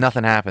 nothing happens.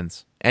 Nothing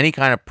happens. Any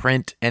kind of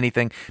print,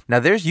 anything. Now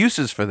there's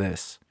uses for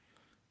this,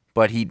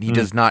 but he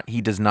does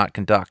not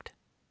conduct.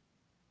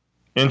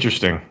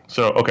 Interesting.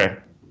 So okay.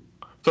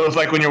 So it's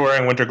like when you're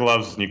wearing winter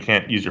gloves and you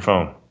can't use your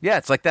phone. Yeah,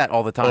 it's like that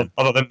all the time.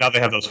 Although now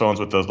they have those phones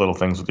with those little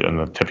things on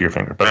the tip of your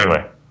finger. But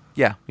anyway,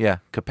 Yeah,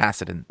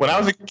 capacitance. when I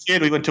was a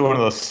kid, we went to one of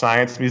those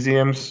science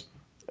museums,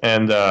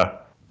 and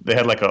they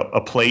had like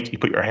a plate. You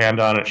put your hand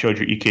on, it showed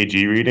your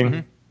EKG reading.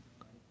 Mm-hmm.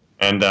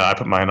 And I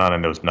put mine on,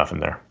 and there was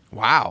nothing there.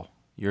 Wow,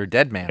 you're a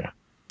dead man. Yeah.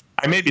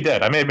 I may be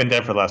dead. I may have been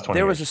dead for the last 20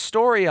 There years. was a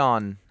story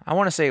on, I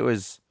want to say it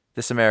was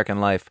This American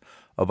Life,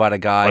 about a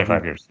guy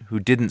 25 years. who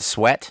didn't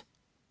sweat.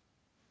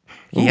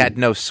 He had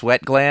no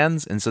sweat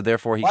glands, and so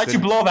therefore Why'd you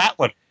blow that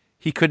one?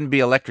 he couldn't be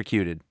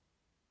electrocuted.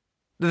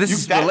 This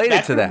is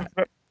related to that.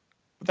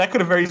 That could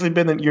have very easily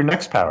been your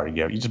next power to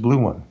give. You just blew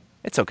one.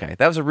 It's okay.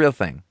 That was a real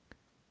thing.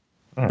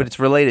 All right. But it's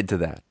related to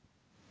that.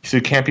 So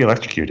you can't be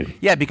electrocuted.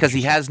 Yeah, because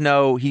he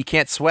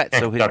can't sweat,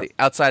 so Can't the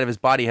outside of his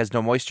body has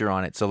no moisture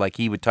on it. So like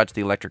he would touch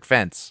the electric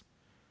fence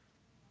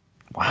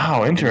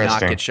Wow, and not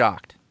interesting. get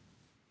shocked.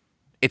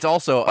 It's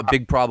also a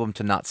big problem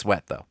to not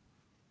sweat, though.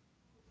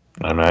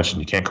 I imagine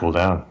you can't cool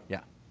down. Yeah.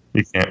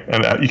 You can't,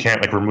 and you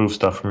can't like remove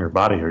stuff from your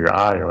body or your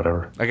eye or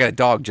whatever. I got a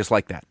dog just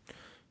like that.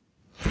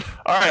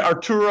 All right,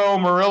 Arturo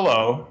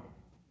Murillo.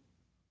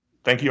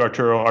 Thank you,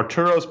 Arturo.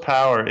 Arturo's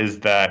power is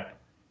that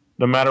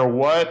no matter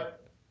what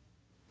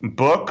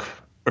book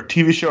or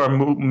TV show or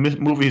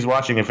movie he's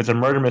watching, if it's a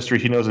murder mystery,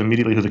 he knows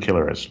immediately who the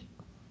killer is.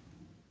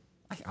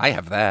 I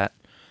have that.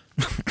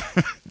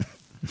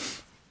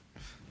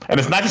 And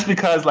it's not just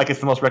because like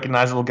it's the most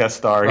recognizable guest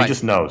star. Right. He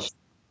just knows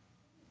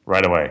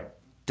right away.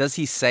 Does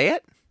he say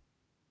it?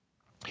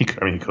 He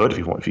could if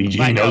he wants. He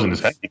I knows know. in his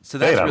head. He So can say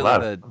that's it out really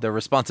loud. the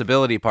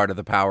responsibility part of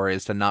the power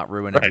is to not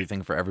ruin Right.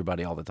 everything for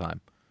everybody all the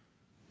time.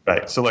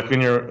 Right. So like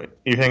when you're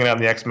hanging out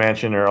in the X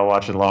Mansion or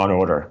watching Law and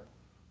Order,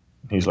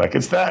 he's like,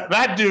 it's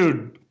that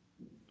dude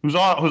who's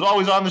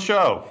always on the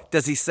show.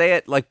 Does he say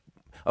it like,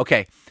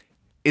 okay,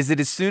 is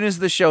it as soon as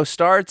the show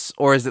starts,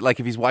 or is it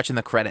like if he's watching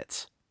the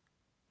credits?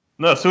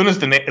 No, as soon as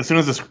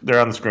they're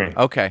on the screen,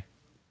 Okay.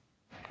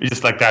 he's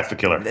just like, that's the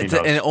killer. He knows.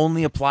 And it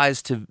only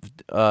applies to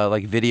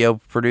like video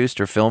produced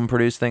or film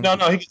produced things? No,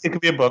 it could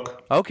be a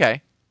book.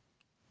 Okay.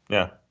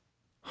 Yeah.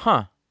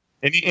 Huh.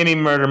 Any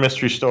murder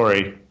mystery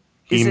story,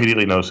 he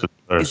immediately knows who the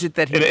killer is. Is it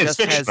that he it's just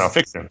fiction? has? No,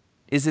 fiction.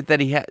 Is it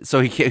that so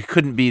he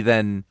couldn't be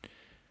then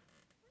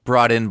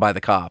brought in by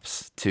the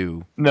cops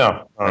to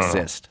No.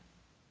 assist?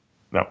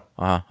 No.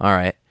 All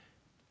right.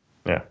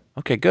 Yeah.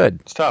 Okay,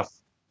 good. It's tough.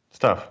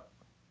 It's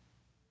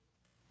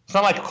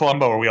not like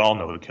Columbo where we all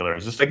know who the killer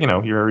is. It's like,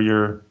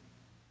 your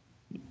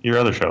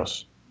other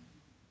shows.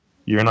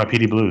 Your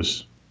NYPD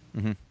Blues.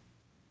 Mm-hmm.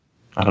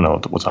 I don't know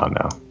what's on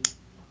now.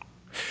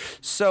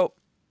 So,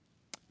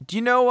 do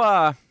you know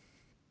how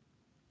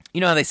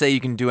they say you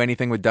can do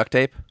anything with duct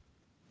tape?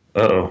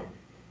 Uh-oh.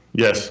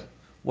 Yes.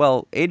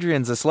 Well,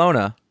 Adrian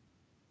Zaslona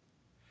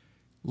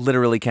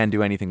literally can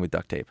do anything with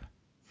duct tape.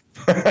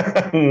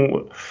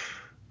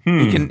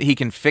 He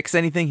can fix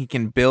anything. He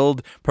can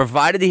build,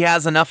 provided he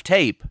has enough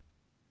tape.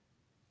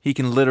 He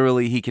can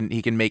literally he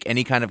can make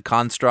any kind of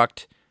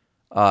construct.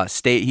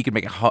 He can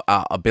make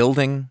a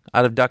building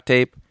out of duct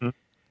tape.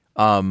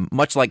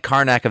 Much like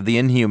Karnak of the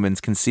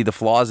Inhumans can see the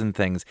flaws in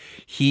things,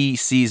 he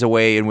sees a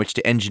way in which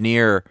to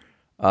engineer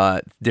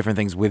different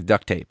things with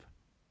duct tape.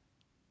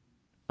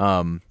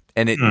 And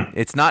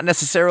it's not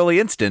necessarily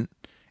instant.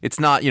 It's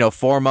not,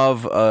 form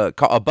of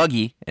a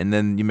buggy and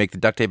then you make the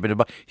duct tape into a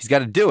buggy. He's got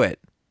to do it,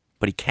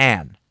 but he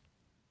can.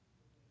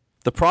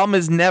 The problem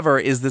is never,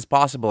 is this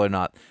possible or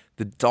not?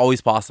 It's always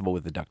possible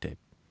with the duct tape.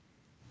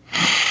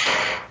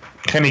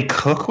 Can he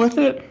cook with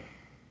it?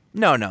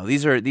 No.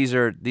 These are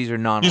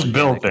non-organic Just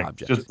build things.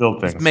 objects. Just build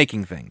things. He's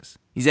making things.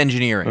 He's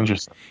engineering.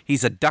 Interesting.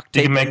 He's a duct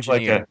You tape can make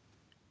engineer.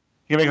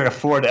 you can make like a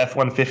Ford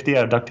F-150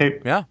 out of duct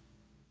tape? Yeah.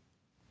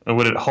 And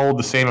would it hold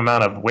the same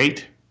amount of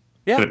weight?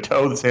 Yeah. Could it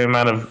tow the same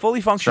amount of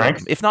Fully functional,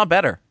 strength? if not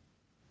better.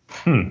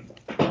 He's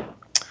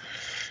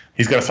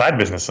got a side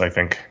business, I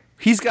think.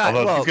 He's got.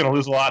 Although well, he's going to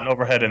lose a lot in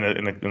overhead in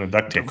the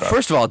duct tape cost.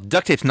 first of all,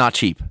 duct tape's not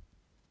cheap,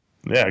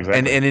 Yeah,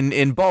 exactly. and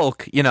in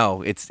bulk,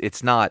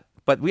 it's not.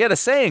 But we had a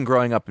saying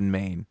growing up in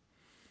Maine: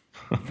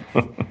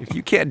 if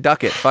you can't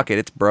duck it, fuck it,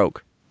 it's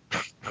broke.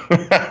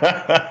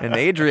 And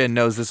Adrian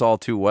knows this all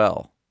too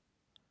well.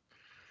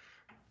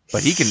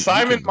 But he can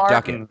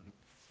duck it.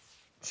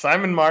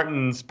 Simon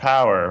Martin's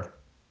Power.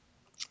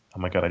 Oh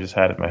my god, I just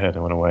had it in my head. It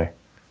went away.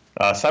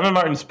 Simon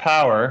Martin's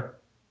Power.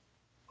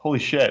 Holy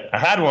shit. I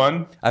had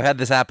one. I've had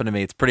this happen to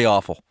me. It's pretty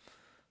awful.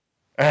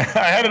 I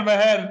had it in my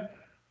head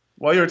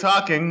while you were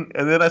talking,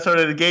 and then I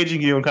started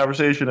engaging you in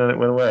conversation, and it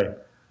went away.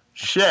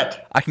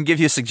 Shit. I can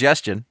give you a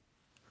suggestion.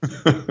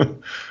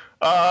 Fuck.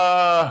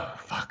 I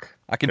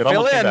can It fill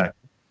almost came in. back.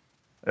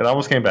 It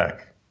almost came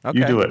back. Okay.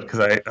 You do it,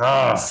 because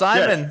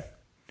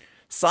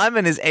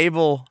Simon is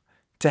able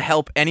to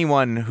help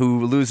anyone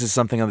who loses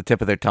something on the tip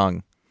of their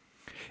tongue.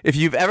 If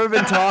you've ever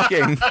been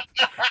talking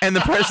and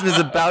the person is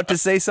about to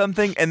say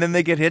something and then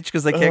they get hitched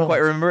because they can't quite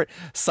remember it,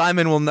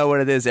 Simon will know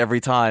what it is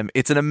every time.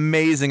 It's an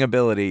amazing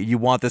ability. You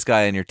want this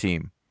guy on your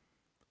team.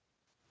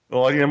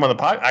 Well, I get him on the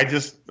pod.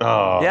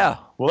 Yeah.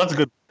 Well,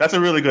 that's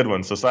a really good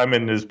one. So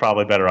Simon is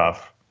probably better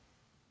off.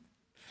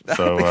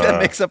 So I think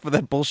that makes up for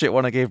that bullshit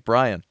one I gave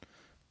Brian.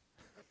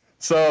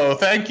 So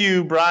thank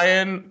you,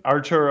 Brian,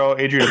 Arturo,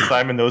 Adrian, and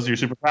Simon. Those are your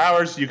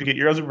superpowers. You can get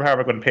your own superpower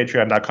by going to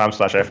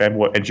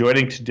patreon.com/ifanboy and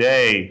joining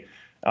today.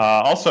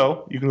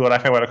 Also, you can go to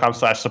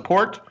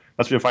ifanboy.com/support.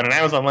 That's where you'll find an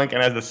Amazon link.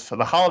 And as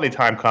the holiday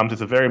time comes,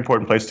 it's a very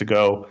important place to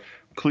go.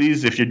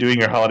 Please, if you're doing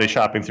your holiday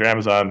shopping through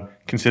Amazon,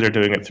 consider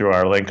doing it through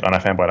our link on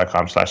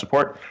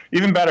ifanboy.com/support.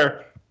 Even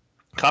better,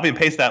 copy and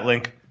paste that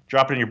link,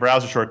 drop it in your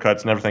browser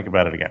shortcuts, never think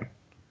about it again.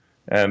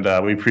 And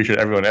we appreciate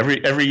everyone.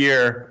 Every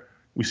year,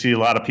 we see a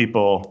lot of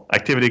people,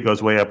 activity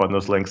goes way up on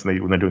those links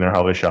when they're doing their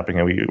holiday shopping,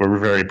 and we're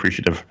very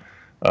appreciative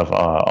of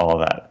all of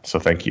that. So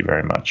thank you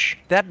very much.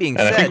 That being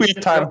And said, I think we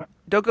have time.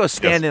 don't go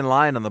stand in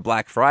line on the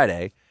Black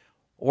Friday.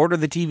 Order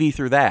the TV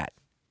through that.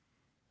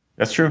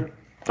 That's true.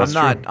 That's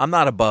I'm true.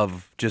 not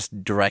above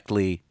just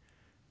directly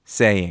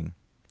saying,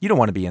 you don't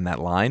want to be in that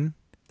line.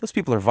 Those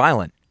people are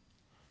violent.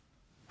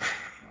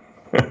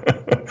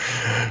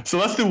 So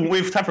we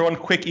have time for one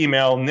quick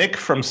email. Nick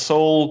from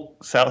Seoul,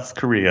 South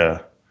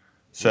Korea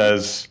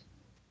says,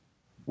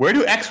 where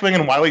do X-Wing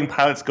and Y-Wing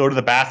pilots go to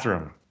the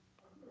bathroom?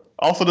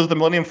 Also, does the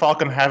Millennium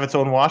Falcon have its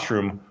own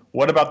washroom?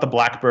 What about the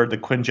Blackbird, the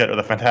Quinjet, or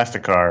the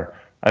Fantastic Car?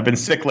 I've been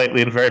sick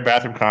lately and very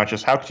bathroom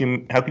conscious. How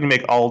can you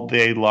make all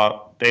day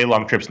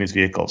long trips in these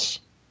vehicles?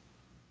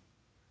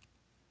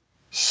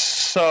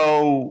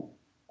 So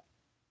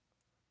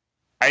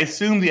I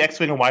assume the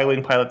X-Wing and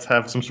Y-Wing pilots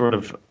have some sort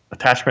of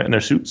attachment in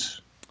their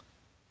suits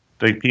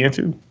they pee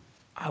into.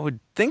 I would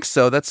think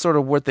so. That's sort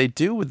of what they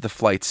do with the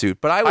flight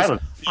suit. But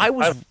I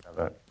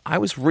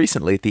was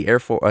recently at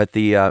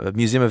the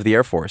Museum of the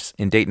Air Force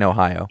in Dayton,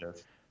 Ohio,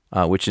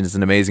 which is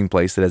an amazing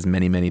place that has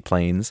many, many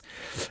planes.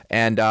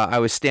 And I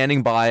was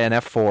standing by an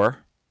F-4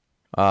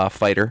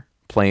 fighter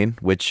plane,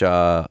 which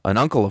an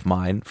uncle of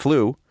mine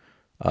flew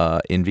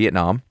in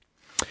Vietnam.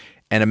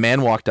 And a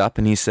man walked up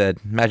and he said,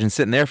 "Imagine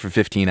sitting there for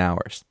 15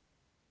 hours."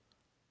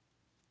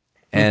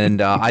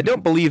 And I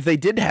don't believe they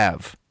did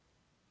have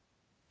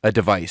a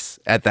device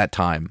at that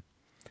time.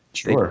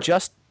 Sure. They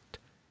just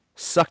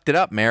sucked it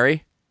up,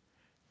 Mary.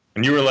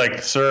 And you were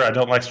like, "Sir, I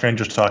don't like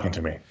strangers talking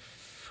to me."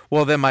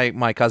 Well, then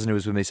my cousin who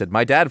was with me said,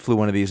 "My dad flew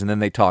one of these," and then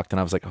they talked, and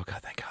I was like, "Oh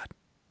God, thank God."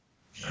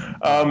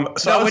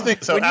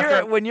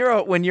 When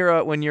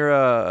you're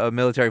a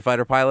military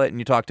fighter pilot and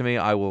you talk to me,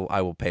 I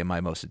will pay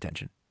my most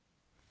attention.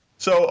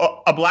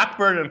 So a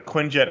Blackbird and a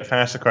Quinjet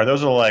Fantasticar,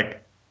 those are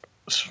like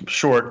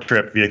short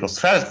trip vehicles.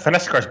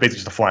 Fantasticar is basically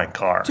just a flying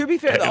car. To be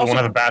fair, it won't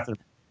have a bathroom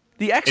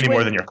any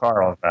more than your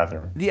car will have a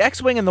bathroom. The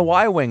X-Wing and the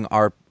Y-Wing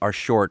are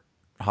short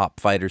hop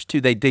fighters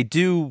too. They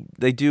do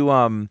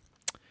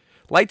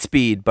light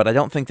speed, but I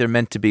don't think they're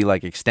meant to be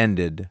like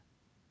extended.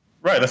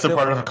 Right, that's a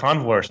part of a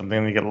convoy or something,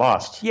 and they get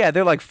lost. Yeah,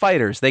 they're like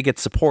fighters. They get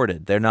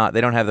supported. They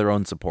don't have their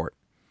own support.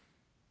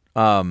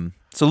 So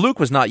Luke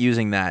was not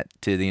using that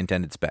to the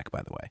intended spec,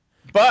 by the way.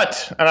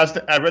 But, and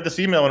I read this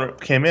email when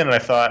it came in, and I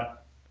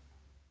thought,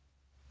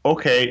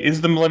 okay, is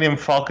the Millennium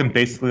Falcon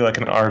basically like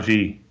an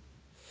RV?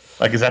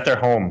 Like, is that their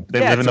home? They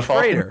live in the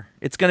Falcon? Freighter.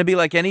 It's going to be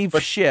like any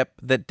ship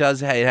that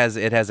does. It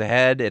has a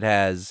head. It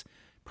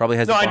probably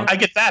has. No, I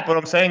get that. But what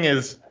I'm saying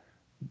is,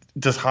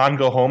 does Han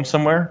go home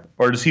somewhere,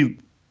 or does he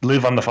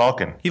live on the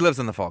Falcon? He lives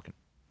on the Falcon.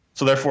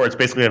 So therefore, it's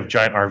basically a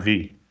giant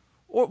RV.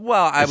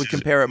 I would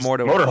compare it more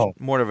to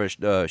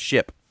a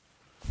ship.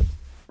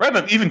 Right,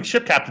 but even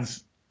ship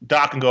captains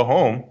dock and go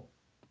home.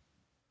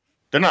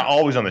 They're not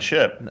always on the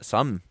ship.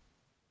 Some.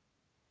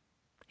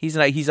 He's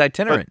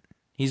itinerant.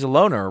 He's a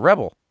loner, a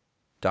rebel.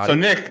 Dottie. So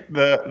Nick,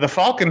 the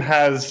Falcon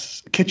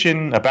has a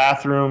kitchen, a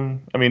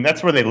bathroom. I mean,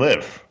 that's where they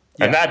live.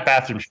 Yeah. And that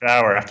bathroom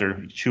shower after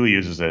Chewie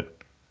uses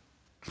it,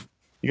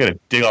 you got to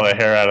dig all the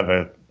hair out of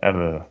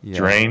the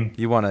drain.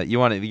 You got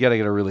to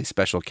get a really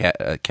special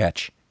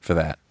catch for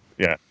that.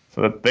 Yeah.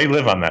 So they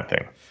live on that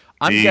thing.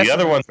 The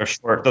other ones are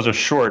short. Those are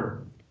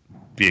short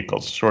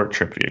vehicles, short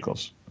trip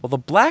vehicles. Well, the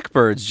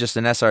Blackbird's just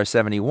an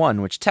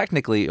SR-71, which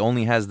technically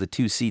only has the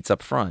 2 seats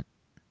up front.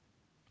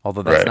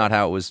 Although that's not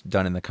how it was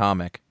done in the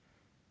comic.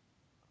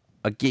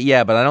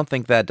 Yeah, but I don't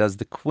think that does.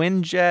 The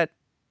Quinjet.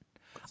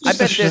 I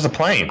bet there's a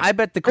plane. I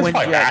bet the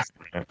Quinjet.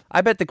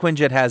 I bet the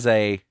Quinjet has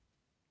a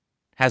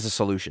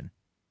solution.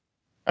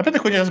 I bet the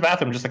Quinjet has a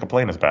bathroom, just like a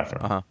plane has a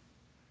bathroom.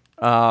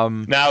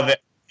 Now the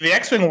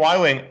X-Wing,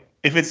 Y-Wing,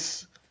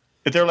 if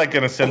they're like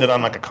going to send it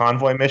on like a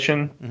convoy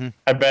mission,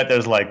 I bet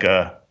there's like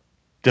a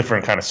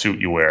different kind of suit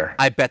you wear.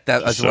 I bet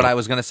that's what I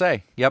was going to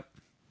say. Yep.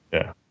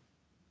 Yeah.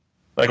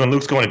 Like when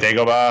Luke's going to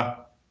Dagobah.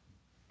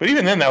 But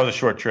even then, that was a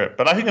short trip.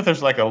 But I think if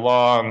there's like a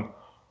long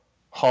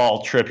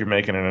haul trip you're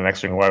making in an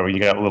X-Wing Y-Wing,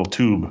 you got a little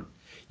tube.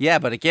 Yeah,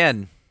 but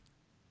again,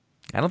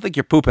 I don't think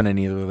you're pooping in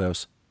either of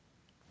those.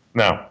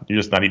 No, you're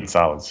just not eating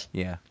solids.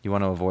 Yeah, you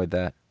want to avoid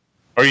that.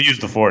 Or you use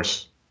the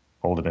Force.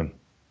 Hold it in.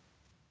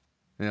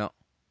 Yeah. All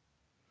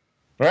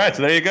right,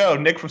 so there you go.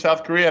 Nick from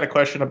South Korea had a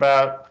question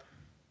about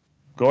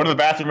going to the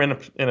bathroom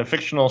in a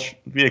fictional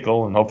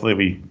vehicle, and hopefully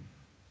we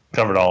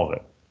covered all of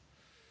it.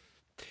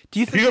 Do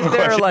you think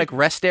there are like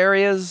rest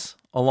areas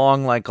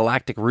along like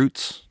galactic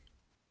routes?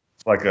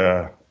 Like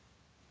a...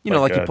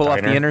 like you pull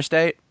off the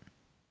interstate?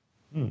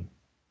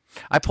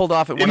 I pulled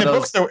off at one of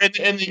those...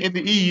 In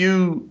the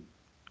EU,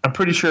 I'm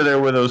pretty sure there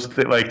were those,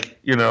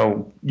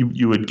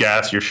 you would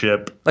gas your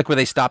ship. Like where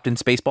they stopped in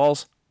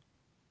Spaceballs?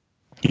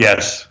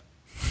 Yes.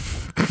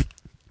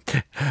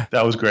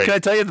 That was great. Can I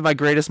tell you my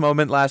greatest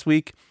moment last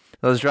week?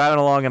 I was driving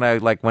along and I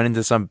went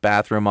into some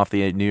bathroom off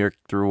the New York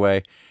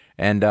Thruway,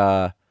 and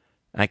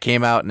I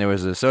came out and there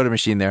was a soda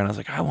machine there, and I was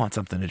like, I want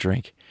something to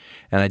drink.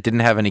 And I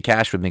didn't have any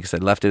cash with me because I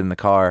left it in the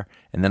car,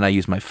 and then I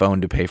used my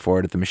phone to pay for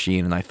it at the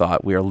machine, and I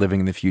thought, we are living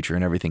in the future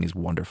and everything is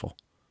wonderful.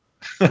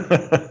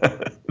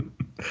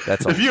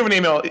 That's all. If you have an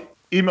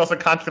email us at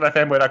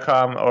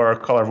contact@fanboy.com or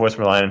call our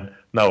voicemail line.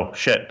 No,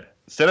 shit.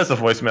 Send us a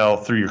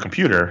voicemail through your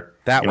computer.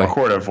 That way.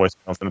 Record a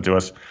voicemail, send it to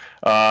us.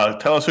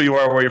 Tell us who you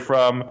are, where you're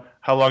from,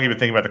 how long you've been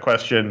thinking about the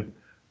question.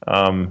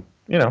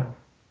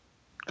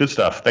 Good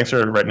stuff. Thanks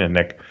for writing in,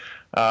 Nick.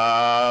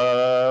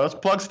 Let's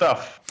plug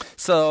stuff.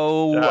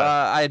 So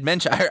I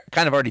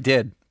kind of already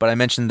did, but I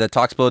mentioned the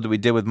Talkspload that we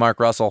did with Mark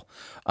Russell,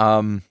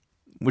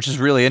 which is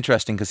really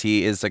interesting because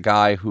he is a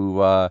guy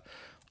who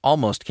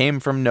almost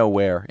came from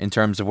nowhere in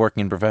terms of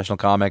working in professional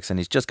comics, and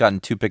he's just gotten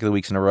 2 Pick of the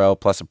Weeks in a row,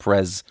 plus a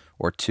Prez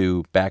or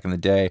 2 back in the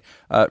day.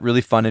 Really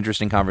fun,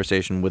 interesting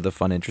conversation with a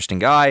fun, interesting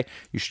guy.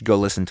 You should go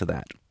listen to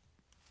that.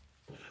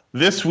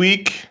 This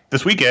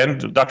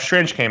weekend, Doctor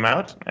Strange came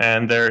out,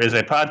 and there is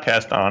a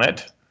podcast on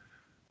it.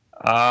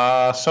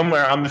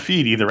 Somewhere on the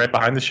feed, either right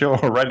behind the show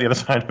or right on the other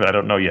side of it. I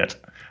don't know yet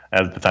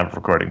at the time of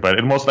recording, but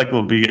it most likely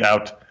will be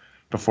out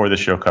before the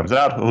show comes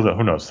out.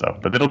 Who knows, though?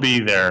 But it'll be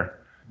there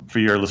for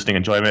your listening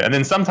enjoyment. And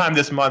then sometime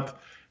this month,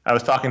 I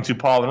was talking to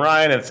Paul and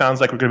Ryan, and it sounds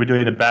like we're going to be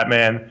doing a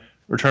Batman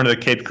Return of the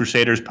Caped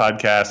Crusaders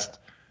podcast.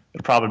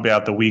 It'll probably be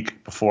out the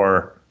week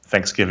before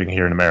Thanksgiving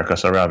here in America,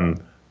 so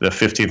around the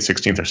 15th,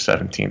 16th, or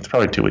 17th,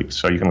 probably 2 weeks.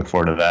 So you can look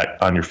forward to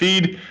that on your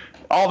feed.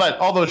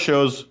 All those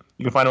shows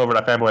you can find over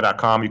at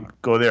fanboy.com. You can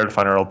go there to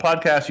find our old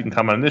podcast. You can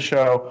come on this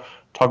show,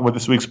 talk about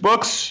this week's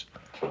books,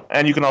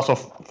 and you can also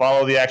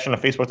follow the action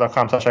on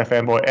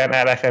facebook.com/ifanboy and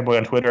at ifanboy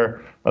on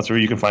Twitter. That's where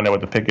you can find out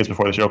what the pick is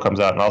before the show comes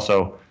out. And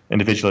also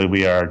individually,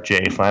 we are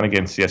J.A.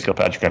 Flanagan, C.S.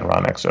 Kilpatrick, and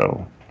Ron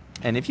XO.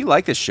 And if you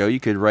like this show, you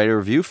could write a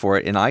review for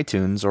it in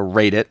iTunes or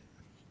rate it.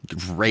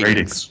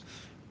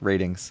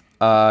 Ratings.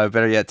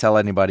 Better yet, tell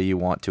anybody you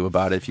want to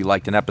about it. If you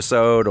liked an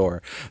episode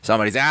or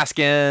somebody's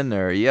asking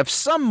or you have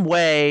some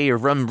way or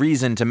some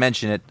reason to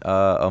mention it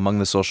among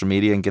the social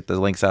media and get the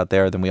links out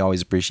there, then we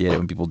always appreciate it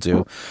when people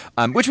do,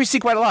 which we see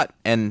quite a lot.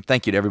 And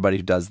thank you to everybody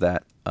who does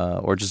that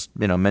or just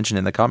mention it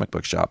in the comic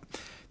book shop.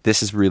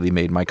 This has really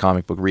made my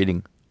comic book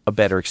reading a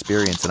better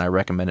experience, and I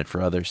recommend it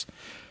for others.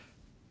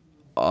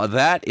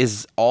 That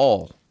is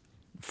all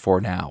for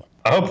now.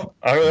 I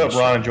really hope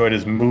Ron enjoyed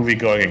his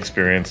movie-going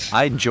experience.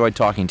 I enjoyed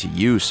talking to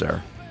you,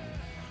 sir.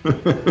 I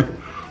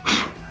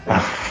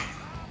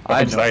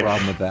had no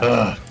problem with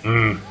that.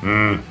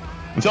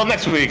 Until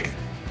next week,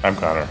 I'm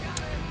Connor.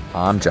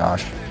 I'm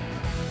Josh.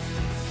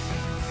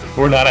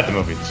 We're not at the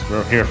movies.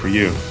 We're here for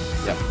you.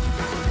 Yep.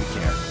 We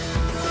care.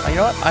 You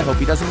know what? I hope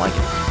he doesn't like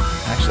it.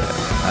 Actually,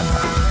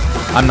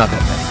 I'm not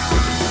that petty.